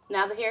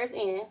 Now the hair is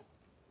in.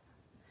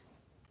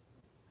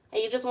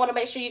 And you just want to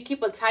make sure you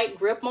keep a tight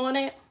grip on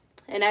it.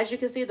 And as you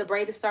can see, the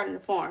braid is starting to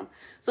form.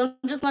 So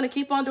I'm just going to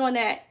keep on doing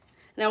that.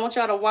 And I want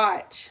y'all to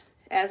watch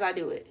as I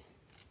do it.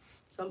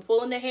 So I'm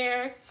pulling the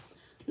hair.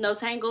 No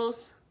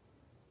tangles.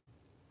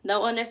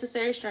 No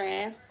unnecessary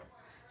strands.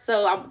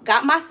 So I've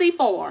got my C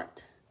formed.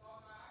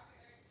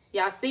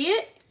 Y'all see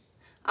it?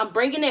 I'm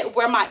bringing it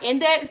where my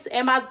index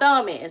and my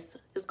thumb is.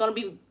 It's going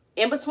to be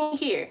in between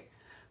here.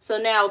 So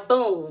now,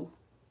 boom.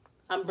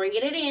 I'm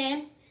bringing it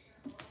in.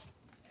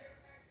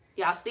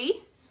 Y'all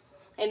see?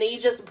 And then you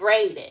just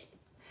braid it.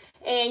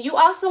 And you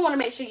also want to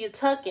make sure you're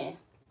tucking.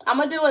 I'm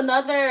going to do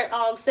another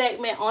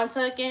segment on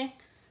tucking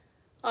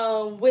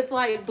with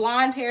like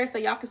blonde hair so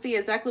y'all can see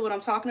exactly what I'm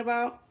talking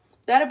about.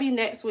 That'll be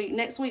next week.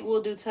 Next week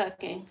we'll do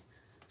tucking.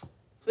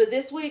 But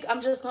this week,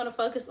 I'm just going to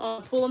focus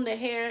on pulling the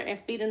hair and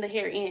feeding the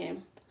hair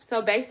in.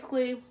 So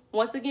basically,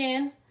 once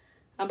again,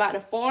 I'm about to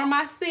form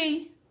my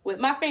C with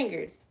my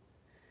fingers.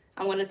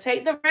 I'm going to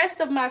take the rest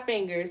of my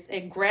fingers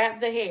and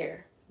grab the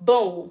hair.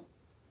 Boom.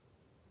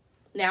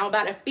 Now I'm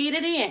about to feed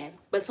it in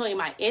between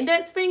my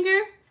index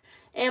finger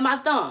and my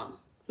thumb,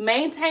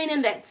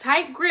 maintaining that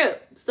tight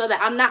grip so that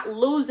I'm not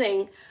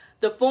losing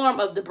the form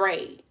of the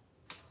braid.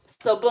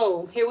 So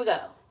boom, here we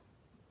go.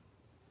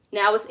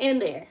 Now it's in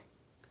there.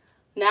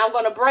 Now I'm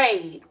going to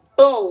braid.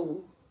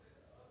 Boom.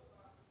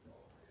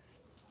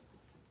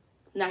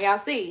 Now y'all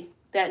see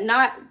that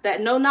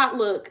no knot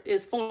look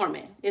is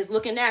forming. It's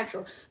looking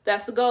natural.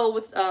 That's the goal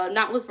with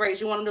knotless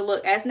braids. You want them to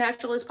look as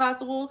natural as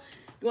possible.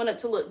 You want it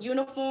to look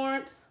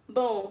uniform.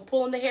 Boom.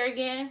 Pulling the hair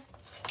again.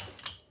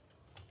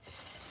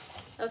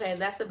 Okay,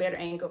 that's a better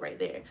angle right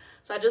there.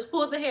 So I just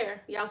pulled the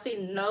hair. Y'all see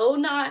no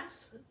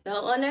knots,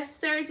 no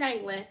unnecessary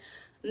tangling,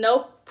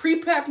 no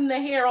pre-prepping the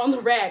hair on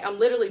the rack. I'm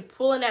literally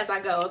pulling as I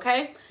go,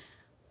 okay?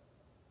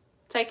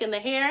 Taking the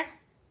hair,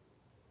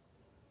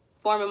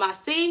 forming my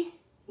C,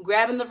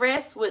 grabbing the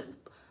rest with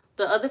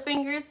the other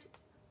fingers,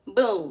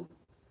 boom.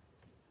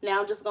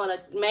 Now I'm just gonna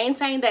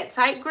maintain that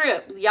tight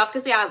grip. Y'all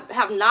can see I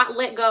have not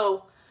let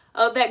go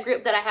of that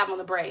grip that I have on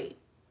the braid.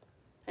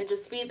 And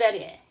just feed that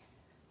in.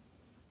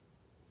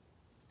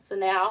 So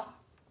now I'm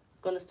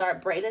gonna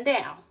start braiding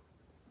down.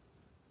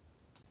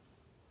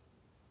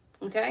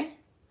 Okay?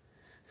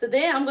 So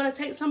then I'm gonna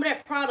take some of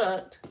that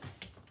product.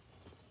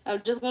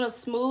 I'm just gonna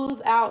smooth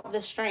out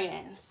the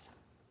strands.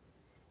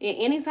 And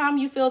anytime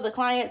you feel the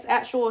client's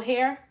actual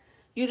hair,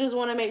 you just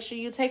wanna make sure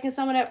you're taking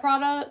some of that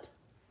product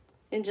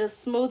and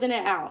just smoothing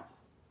it out.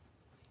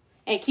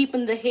 And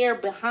keeping the hair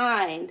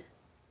behind.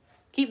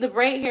 Keep the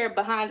braid hair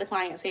behind the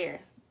client's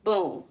hair.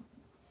 Boom.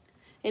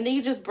 And then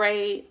you just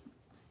braid.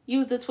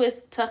 Use the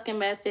twist tucking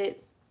method.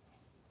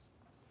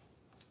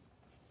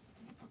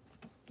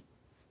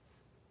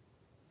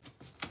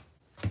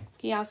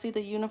 Can y'all see the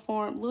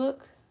uniform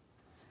look?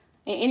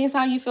 And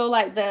anytime you feel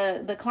like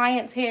the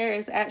client's hair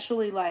is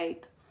actually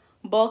like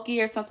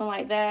bulky or something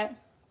like that,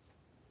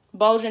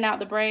 bulging out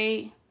the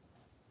braid,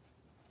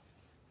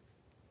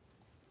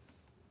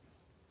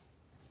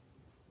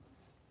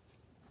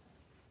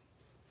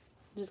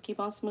 just keep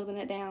on smoothing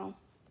it down.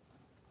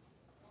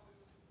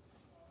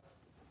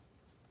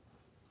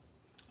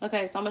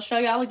 Okay, so I'm gonna show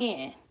y'all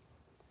again.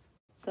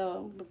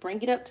 So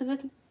bring it up to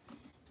the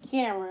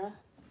camera.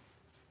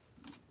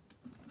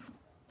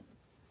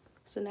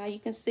 So now you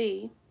can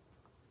see.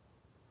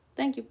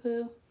 Thank you,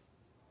 Pooh.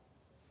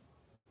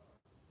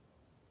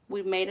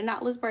 We've made a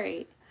knotless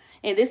braid.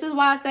 And this is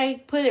why I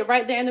say put it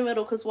right there in the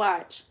middle, because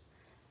watch.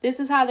 This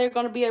is how they're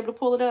gonna be able to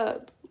pull it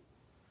up.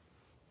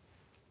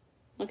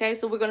 Okay,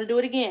 so we're gonna do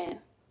it again.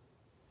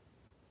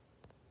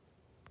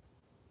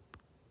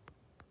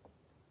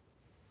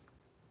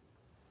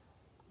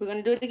 We're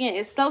gonna do it again.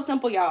 It's so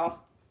simple, y'all.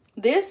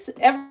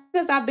 Ever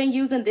since I've been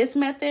using this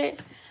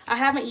method, I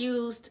haven't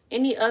used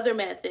any other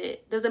method.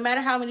 Doesn't matter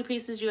how many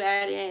pieces you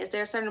add in. Is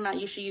there a certain amount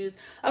you should use?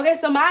 Okay,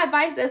 so my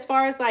advice as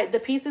far as like the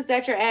pieces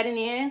that you're adding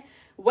in,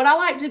 what I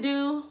like to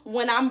do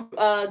when I'm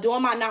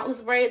doing my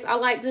knotless braids,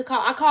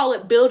 I call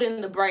it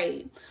building the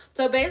braid.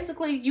 So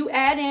basically you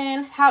add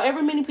in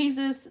however many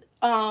pieces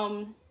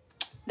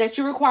that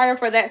you require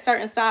for that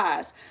certain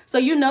size. So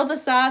you know the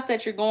size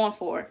that you're going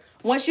for.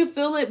 Once you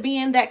feel it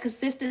being that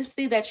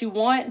consistency that you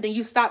want, then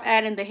you stop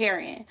adding the hair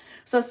in.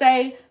 So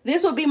say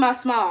this would be my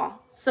small.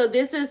 So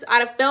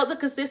I felt the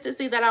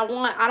consistency that I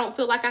want. I don't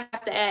feel like I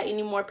have to add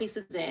any more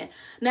pieces in.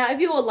 Now, if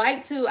you would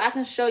like to, I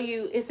can show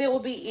you if it will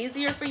be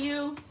easier for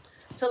you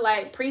to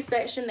like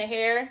pre-section the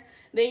hair.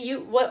 Then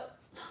what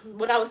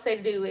I would say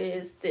to do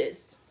is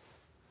this.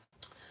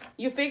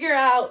 You figure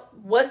out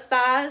what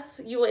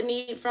size you would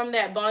need from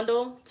that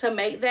bundle to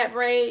make that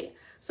braid.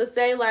 So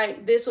say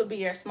like this would be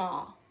your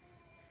small.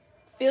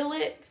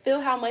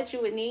 Feel how much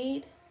you would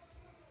need.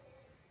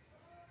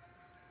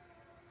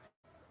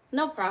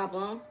 No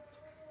problem.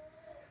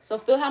 So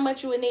feel how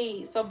much you would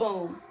need. So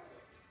boom.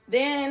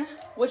 Then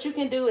what you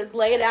can do is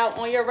lay it out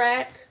on your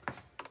rack.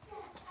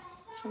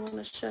 I'm going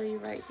to show you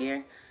right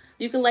here.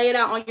 You can lay it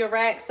out on your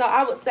rack. So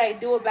I would say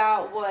do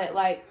about what,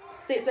 like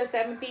 6 or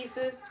 7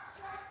 pieces.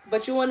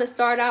 But you want to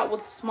start out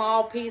with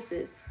small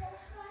pieces.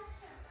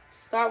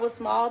 Start with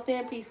small,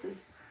 thin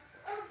pieces.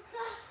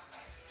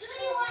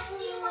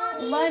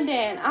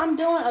 London, I'm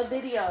doing a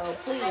video,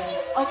 please.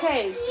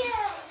 Okay,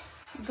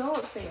 go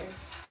upstairs.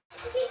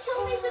 He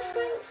told me to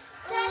bring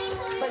Daddy.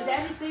 But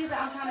Daddy sees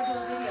that I'm trying to do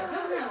a video.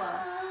 Come here, love.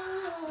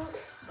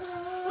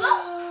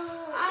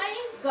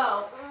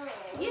 Go.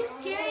 You're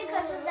scary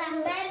because of that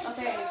bed.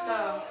 Okay,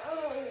 go.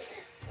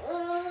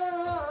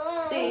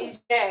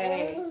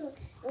 DJ.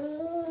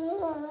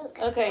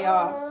 Okay,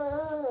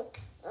 y'all.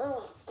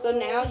 So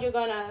now you're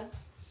gonna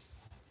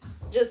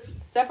just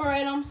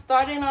separate them,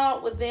 starting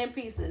out with thin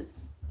pieces.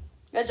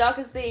 As y'all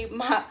can see,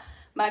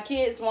 my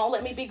kids won't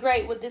let me be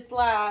great with this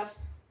live,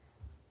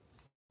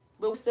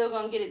 but we're still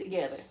gonna get it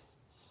together.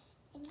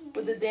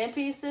 With the thin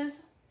pieces,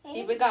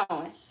 keep it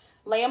going.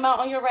 Lay them out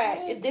on your rack.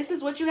 If this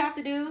is what you have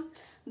to do,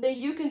 then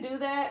you can do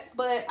that.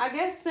 But I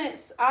guess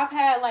since I've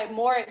had like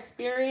more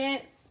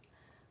experience,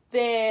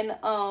 then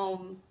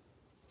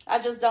I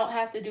just don't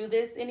have to do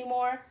this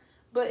anymore.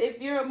 But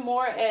if you're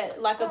more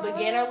at like a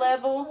beginner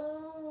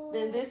level,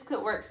 then this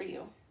could work for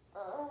you.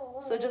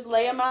 So just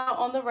lay them out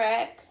on the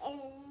rack.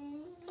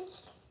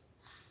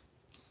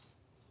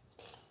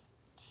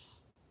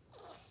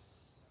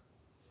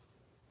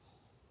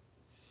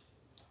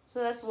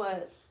 So that's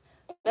what?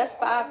 That's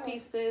 5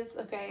 pieces.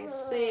 Okay,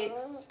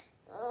 6,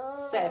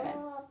 7.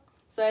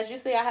 So as you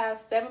see, I have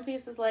 7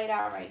 pieces laid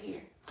out right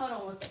here. Hold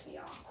on one second,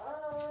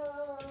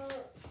 y'all.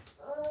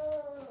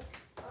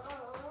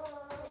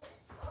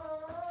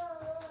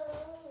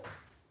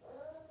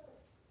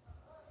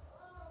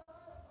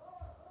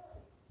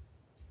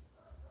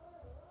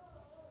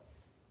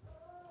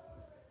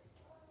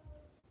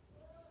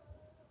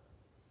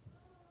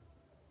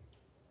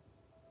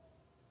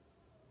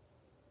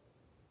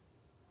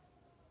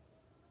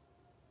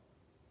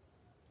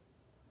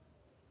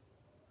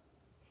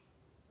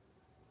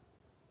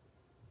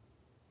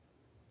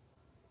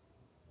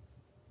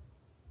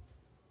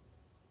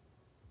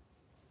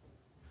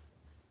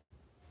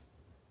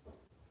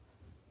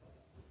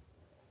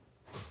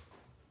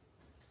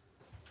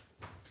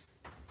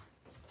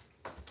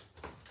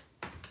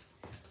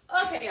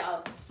 Okay,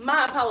 y'all,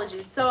 my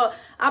apologies. So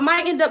I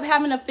might end up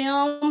having to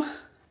film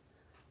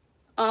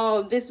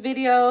this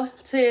video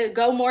to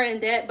go more in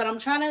depth, but I'm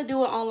trying to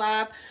do it on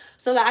live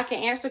so that I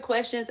can answer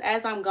questions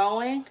as I'm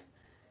going.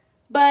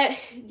 But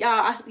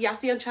y'all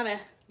see I'm trying to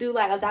do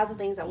like 1,000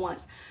 things at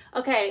once.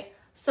 Okay,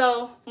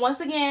 so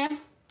once again,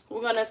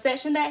 we're gonna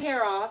section that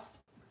hair off.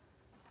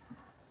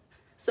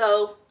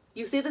 So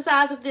you see the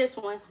size of this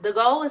one. The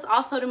goal is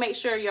also to make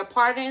sure your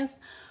partings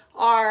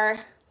are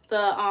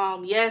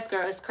the, yes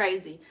girl, it's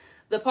crazy.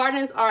 The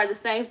partings are the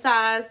same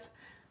size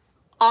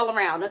all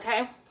around,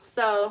 okay?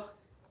 So,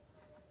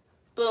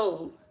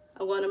 boom.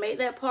 I'm gonna make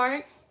that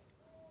part.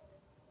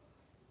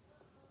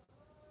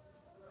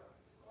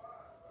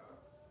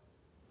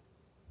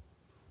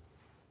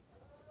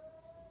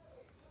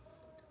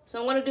 So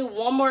I'm gonna do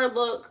one more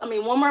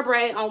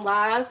braid on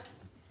live.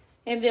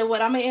 And then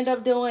what I'm gonna end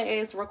up doing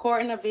is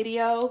recording a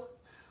video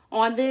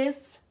on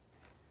this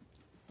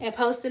and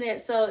posting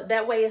it so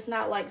that way it's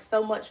not like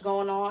so much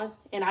going on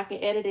and I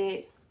can edit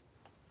it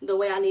the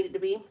way I need it to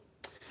be.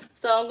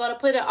 So I'm gonna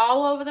put it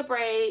all over the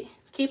braid,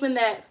 keeping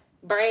that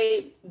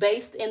braid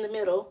based in the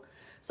middle.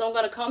 So I'm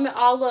gonna comb it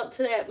all up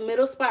to that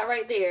middle spot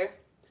right there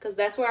because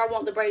that's where I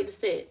want the braid to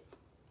sit.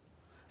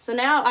 So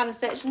now I'm gonna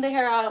section the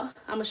hair out.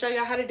 I'm gonna show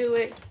y'all how to do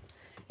it.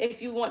 If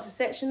you want to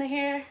section the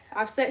hair,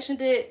 I've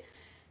sectioned it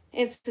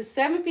into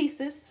 7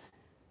 pieces.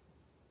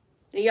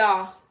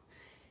 Y'all,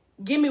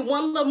 give me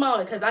one little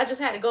moment because I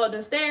just had to go up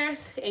the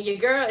stairs and your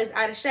girl is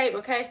out of shape,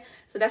 okay?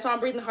 So that's why I'm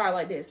breathing hard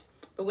like this.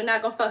 But we're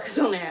not gonna focus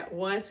on that.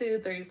 1, 2,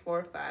 3,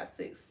 4, 5,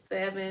 6,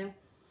 7.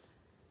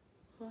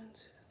 1, 2, 3, 4,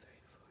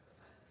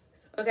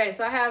 5, 6. Okay,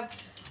 so I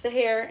have the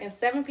hair in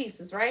 7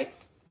 pieces, right?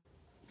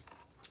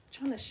 I'm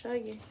trying to show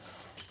you.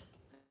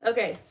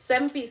 Okay,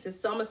 7 pieces.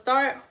 So I'm gonna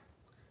start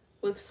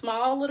with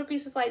small little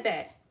pieces like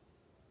that.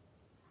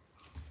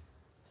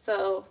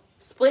 So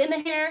splitting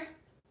the hair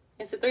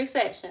into 3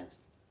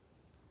 sections.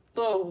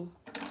 Boom.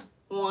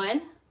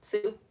 1,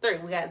 2, 3.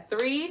 We got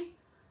 3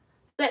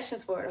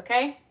 sections for it,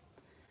 okay?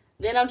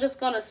 Then I'm just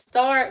gonna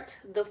start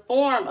the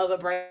form of a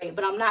braid,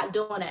 but I'm not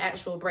doing an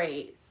actual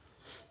braid.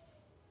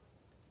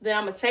 Then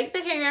I'm gonna take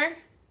the hair,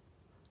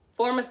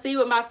 form a C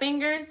with my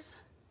fingers.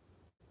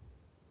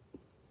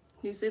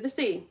 You see the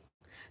C?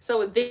 So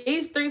with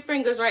these 3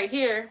 fingers right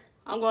here,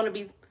 I'm gonna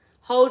be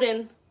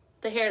holding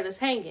the hair that's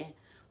hanging.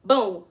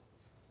 Boom.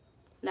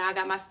 Now I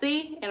got my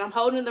C and I'm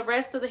holding the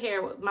rest of the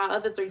hair with my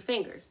other 3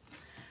 fingers.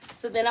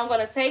 So then I'm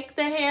gonna take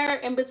the hair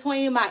in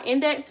between my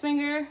index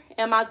finger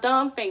and my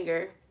thumb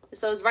finger.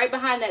 So it's right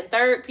behind that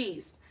 3rd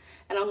piece.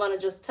 And I'm gonna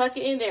just tuck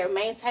it in there,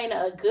 maintaining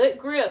a good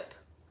grip.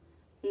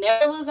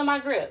 Never losing my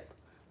grip.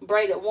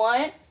 Braid it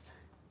once.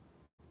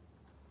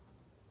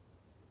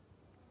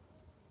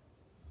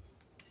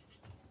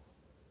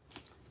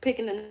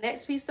 Picking the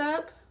next piece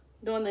up,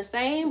 doing the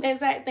same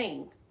exact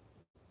thing.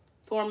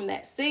 Forming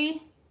that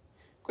C,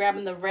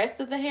 grabbing the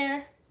rest of the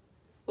hair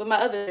with my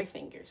other 3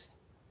 fingers.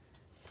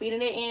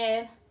 Feeding it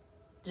in,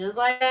 just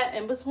like that,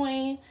 in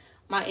between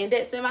my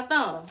index and my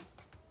thumb.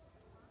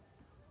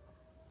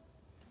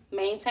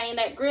 Maintain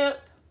that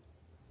grip.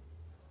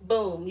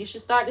 Boom. You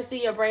should start to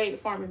see your braid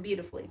forming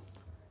beautifully.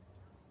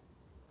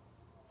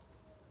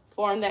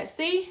 Form that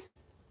C.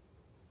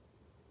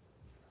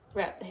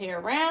 Wrap the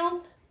hair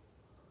around.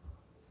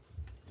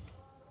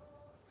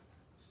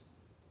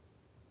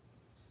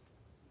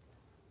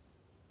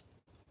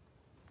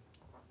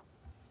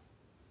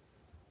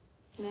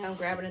 Now I'm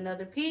grabbing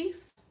another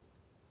piece.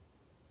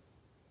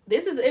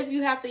 This is if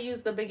you have to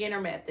use the beginner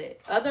method.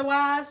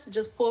 Otherwise,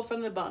 just pull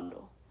from the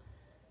bundle.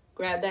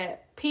 Grab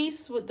that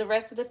piece with the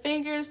rest of the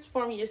fingers,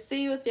 form your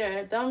C with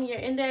your thumb and your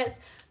index,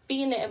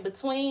 feeding it in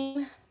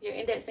between your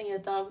index and your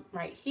thumb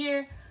right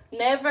here.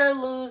 Never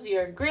lose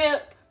your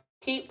grip.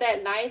 Keep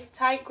that nice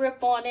tight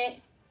grip on it.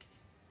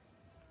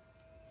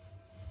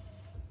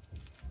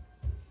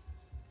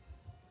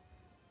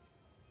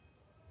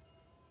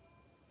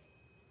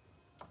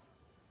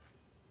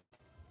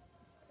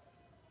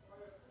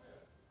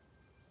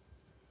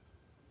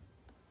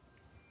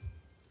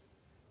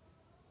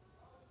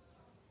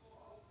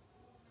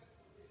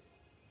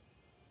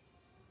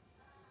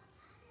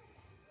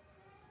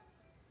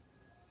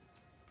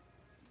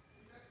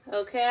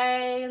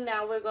 Okay,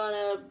 now we're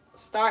gonna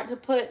start to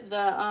put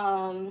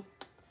the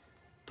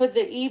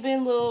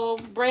even little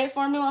braid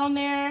formula on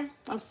there.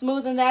 I'm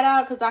smoothing that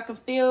out because I can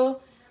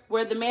feel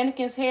where the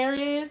mannequin's hair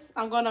is.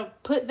 I'm gonna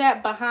put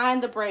that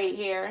behind the braid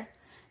hair,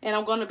 and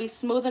I'm gonna be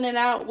smoothing it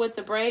out with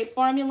the braid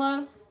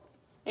formula.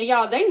 And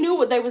y'all, they knew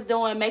what they was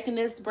doing making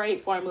this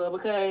braid formula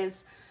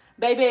because,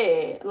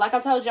 baby, like I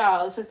told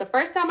y'all, since the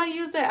first time I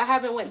used it, I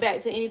haven't went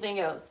back to anything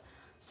else.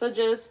 So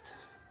just,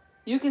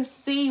 you can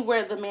see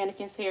where the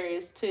mannequin's hair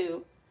is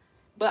too.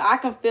 But I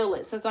can feel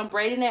it. Since I'm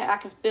braiding it, I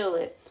can feel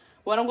it.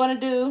 What I'm going to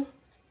do,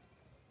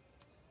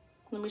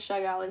 let me show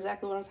y'all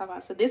exactly what I'm talking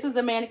about. So this is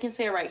the mannequin's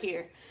hair right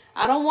here.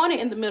 I don't want it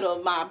in the middle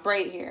of my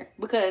braid hair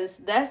because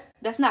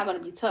that's not going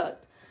to be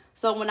tucked.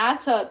 So when I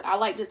tuck, I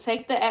like to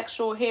take the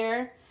actual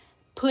hair,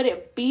 put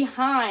it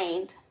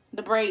behind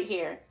the braid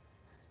hair.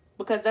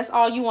 because that's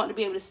all you want to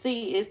be able to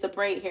see is the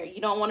braid hair. You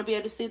don't want to be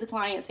able to see the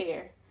client's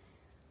hair.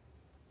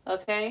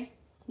 Okay,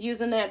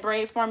 using that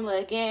braid formula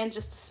again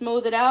just to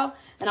smooth it out.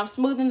 And I'm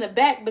smoothing the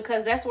back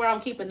because that's where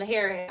I'm keeping the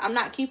hair at. I'm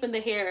not keeping the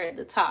hair at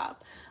the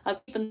top. I'm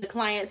keeping the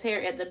client's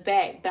hair at the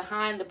back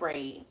behind the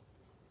braid.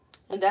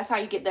 And that's how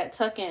you get that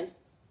tuck-in.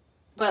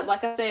 But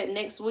like I said,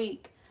 next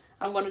week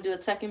I'm going to do a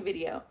tuck-in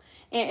video.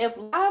 And if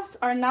lives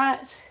are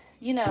not,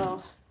 you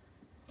know,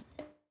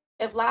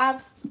 if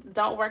lives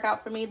don't work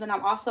out for me, then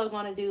I'm also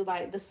going to do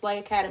like the Slay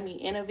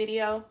Academy in a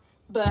video.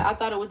 But I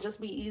thought it would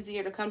just be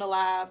easier to come to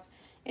live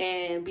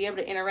and be able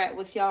to interact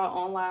with y'all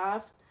on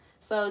live.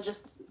 So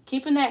just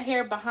keeping that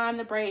hair behind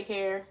the braid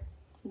hair.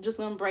 I'm just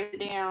going to braid it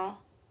down,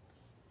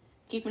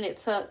 keeping it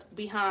tucked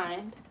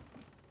behind.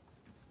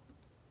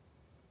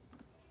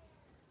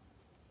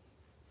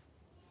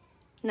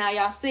 Now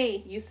y'all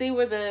see, you see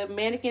where the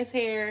mannequin's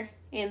hair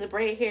and the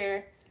braid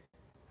hair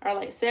are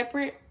like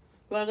separate?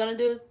 What I'm going to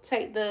do,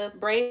 take the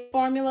braid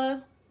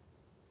formula,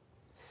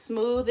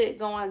 smooth it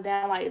going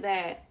down like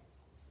that.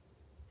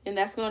 And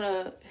that's going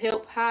to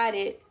help hide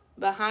it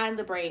behind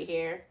the braid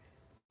hair.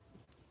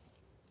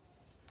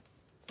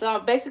 So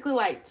I'm basically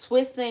like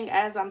twisting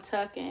as I'm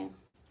tucking.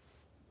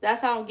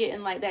 That's how I'm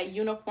getting like that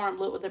uniform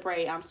look with the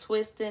braid. I'm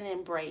twisting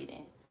and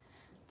braiding.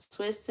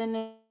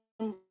 Twisting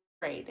and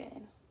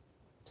braiding.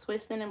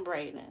 Twisting and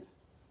braiding.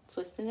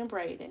 Twisting and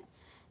braiding.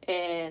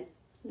 And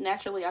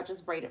naturally I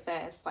just braid it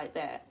fast like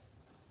that.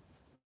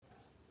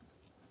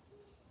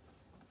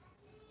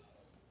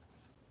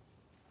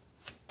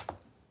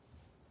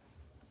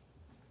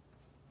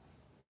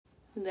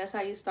 And that's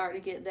how you start to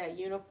get that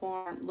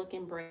uniform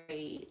looking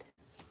braid.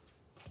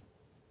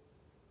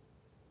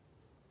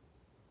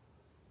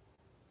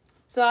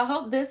 So I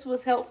hope this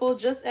was helpful,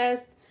 just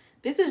as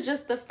this is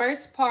just the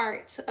first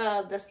part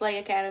of the Slay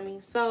Academy.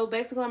 So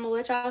basically I'm gonna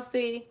let y'all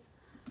see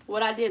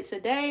what I did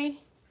today.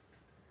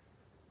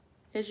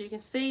 As you can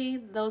see,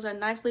 those are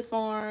nicely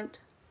formed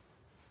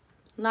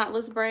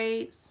knotless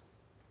braids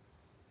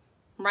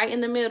right in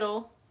the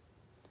middle.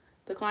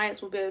 The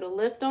clients will be able to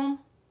lift them.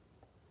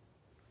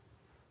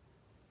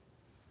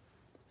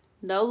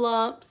 No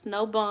lumps,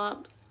 no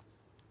bumps.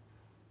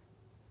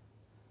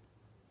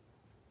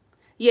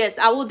 Yes,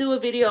 I will do a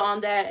video on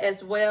that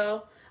as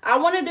well. I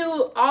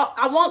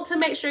want to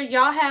make sure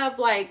y'all have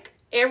like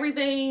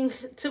everything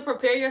to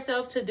prepare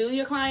yourself to do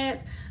your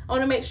clients. I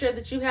want to make sure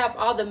that you have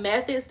all the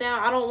methods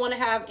down. I don't want to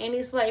have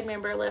any slave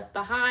member left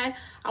behind.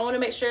 I want to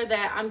make sure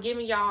that I'm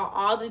giving y'all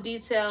all the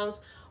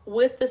details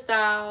with the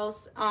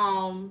styles.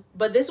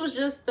 But this was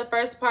just the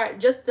first part,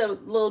 just the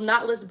little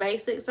knotless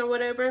basics or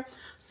whatever.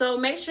 So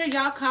make sure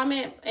y'all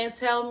comment and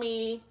tell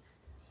me.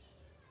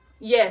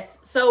 Yes,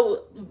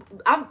 so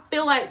I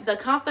feel like the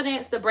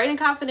confidence, the braiding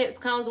confidence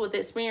comes with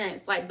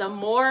experience. Like the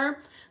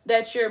more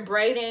that you're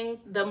braiding,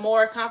 the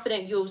more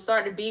confident you'll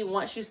start to be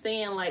once you're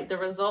seeing like the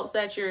results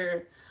that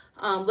you're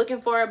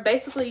looking for.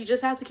 Basically, you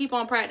just have to keep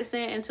on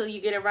practicing until you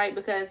get it right,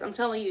 because I'm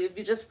telling you, if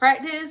you just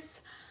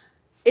practice,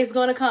 it's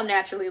going to come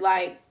naturally.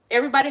 Like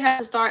everybody has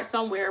to start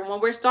somewhere.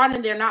 When we're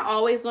starting, they're not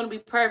always going to be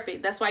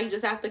perfect. That's why you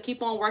just have to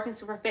keep on working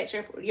to perfect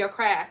your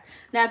craft.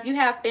 Now, if you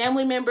have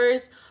family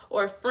members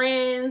or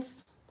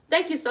friends,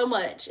 thank you so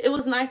much. It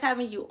was nice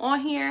having you on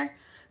here.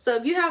 So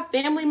if you have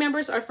family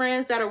members or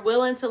friends that are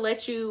willing to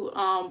let you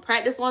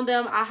practice on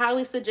them, I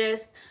highly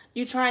suggest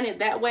you trying it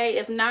that way.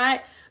 If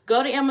not,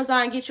 go to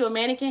Amazon and get you a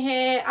mannequin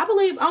head. I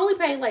believe I only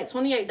paid like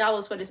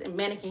 $28 for this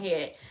mannequin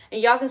head.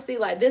 And y'all can see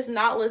like this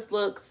knotless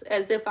looks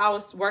as if I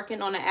was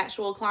working on an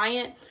actual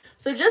client.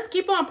 So just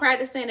keep on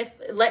practicing. If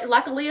like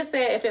Aaliyah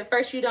said, if at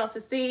first you don't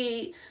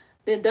succeed,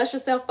 then dust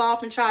yourself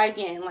off and try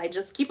again. Like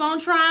just keep on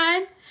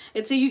trying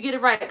until you get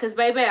it right. Because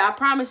baby, I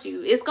promise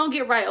you, it's gonna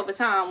get right over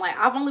time. Like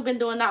I've only been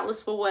doing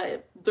knotless for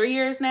what, 3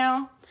 years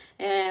now,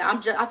 and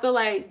I feel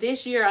like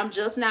this year I'm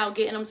just now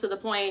getting them to the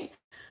point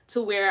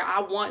to where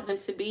I want them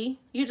to be.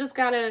 You just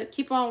gotta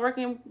keep on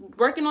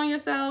working on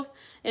yourself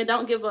and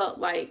don't give up.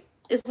 Like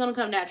it's gonna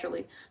come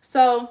naturally.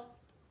 So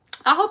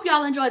I hope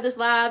y'all enjoyed this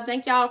live.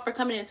 Thank y'all for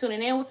coming and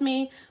tuning in with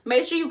me.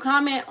 Make sure you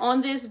comment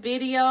on this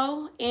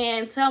video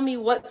and tell me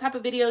what type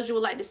of videos you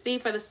would like to see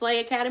for the Slay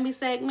Academy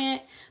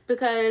segment,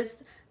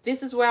 because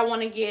this is where I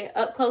want to get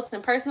up close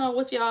and personal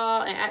with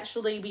y'all and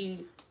actually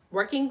be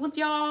working with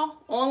y'all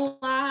on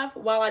live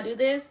while I do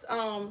this.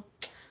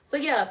 So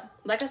yeah,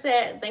 like I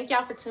said, thank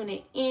y'all for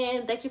tuning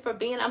in. Thank you for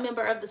being a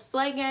member of the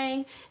Slay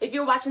Gang. If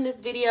you're watching this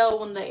video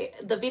when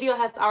the video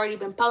has already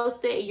been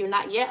posted and you're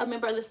not yet a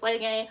member of the Slay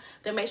Gang,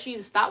 then make sure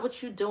you stop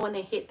what you're doing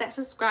and hit that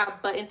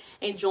subscribe button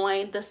and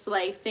join the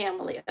Slay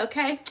family,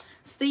 okay?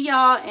 See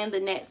y'all in the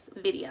next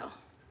video.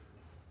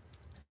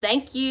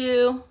 Thank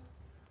you.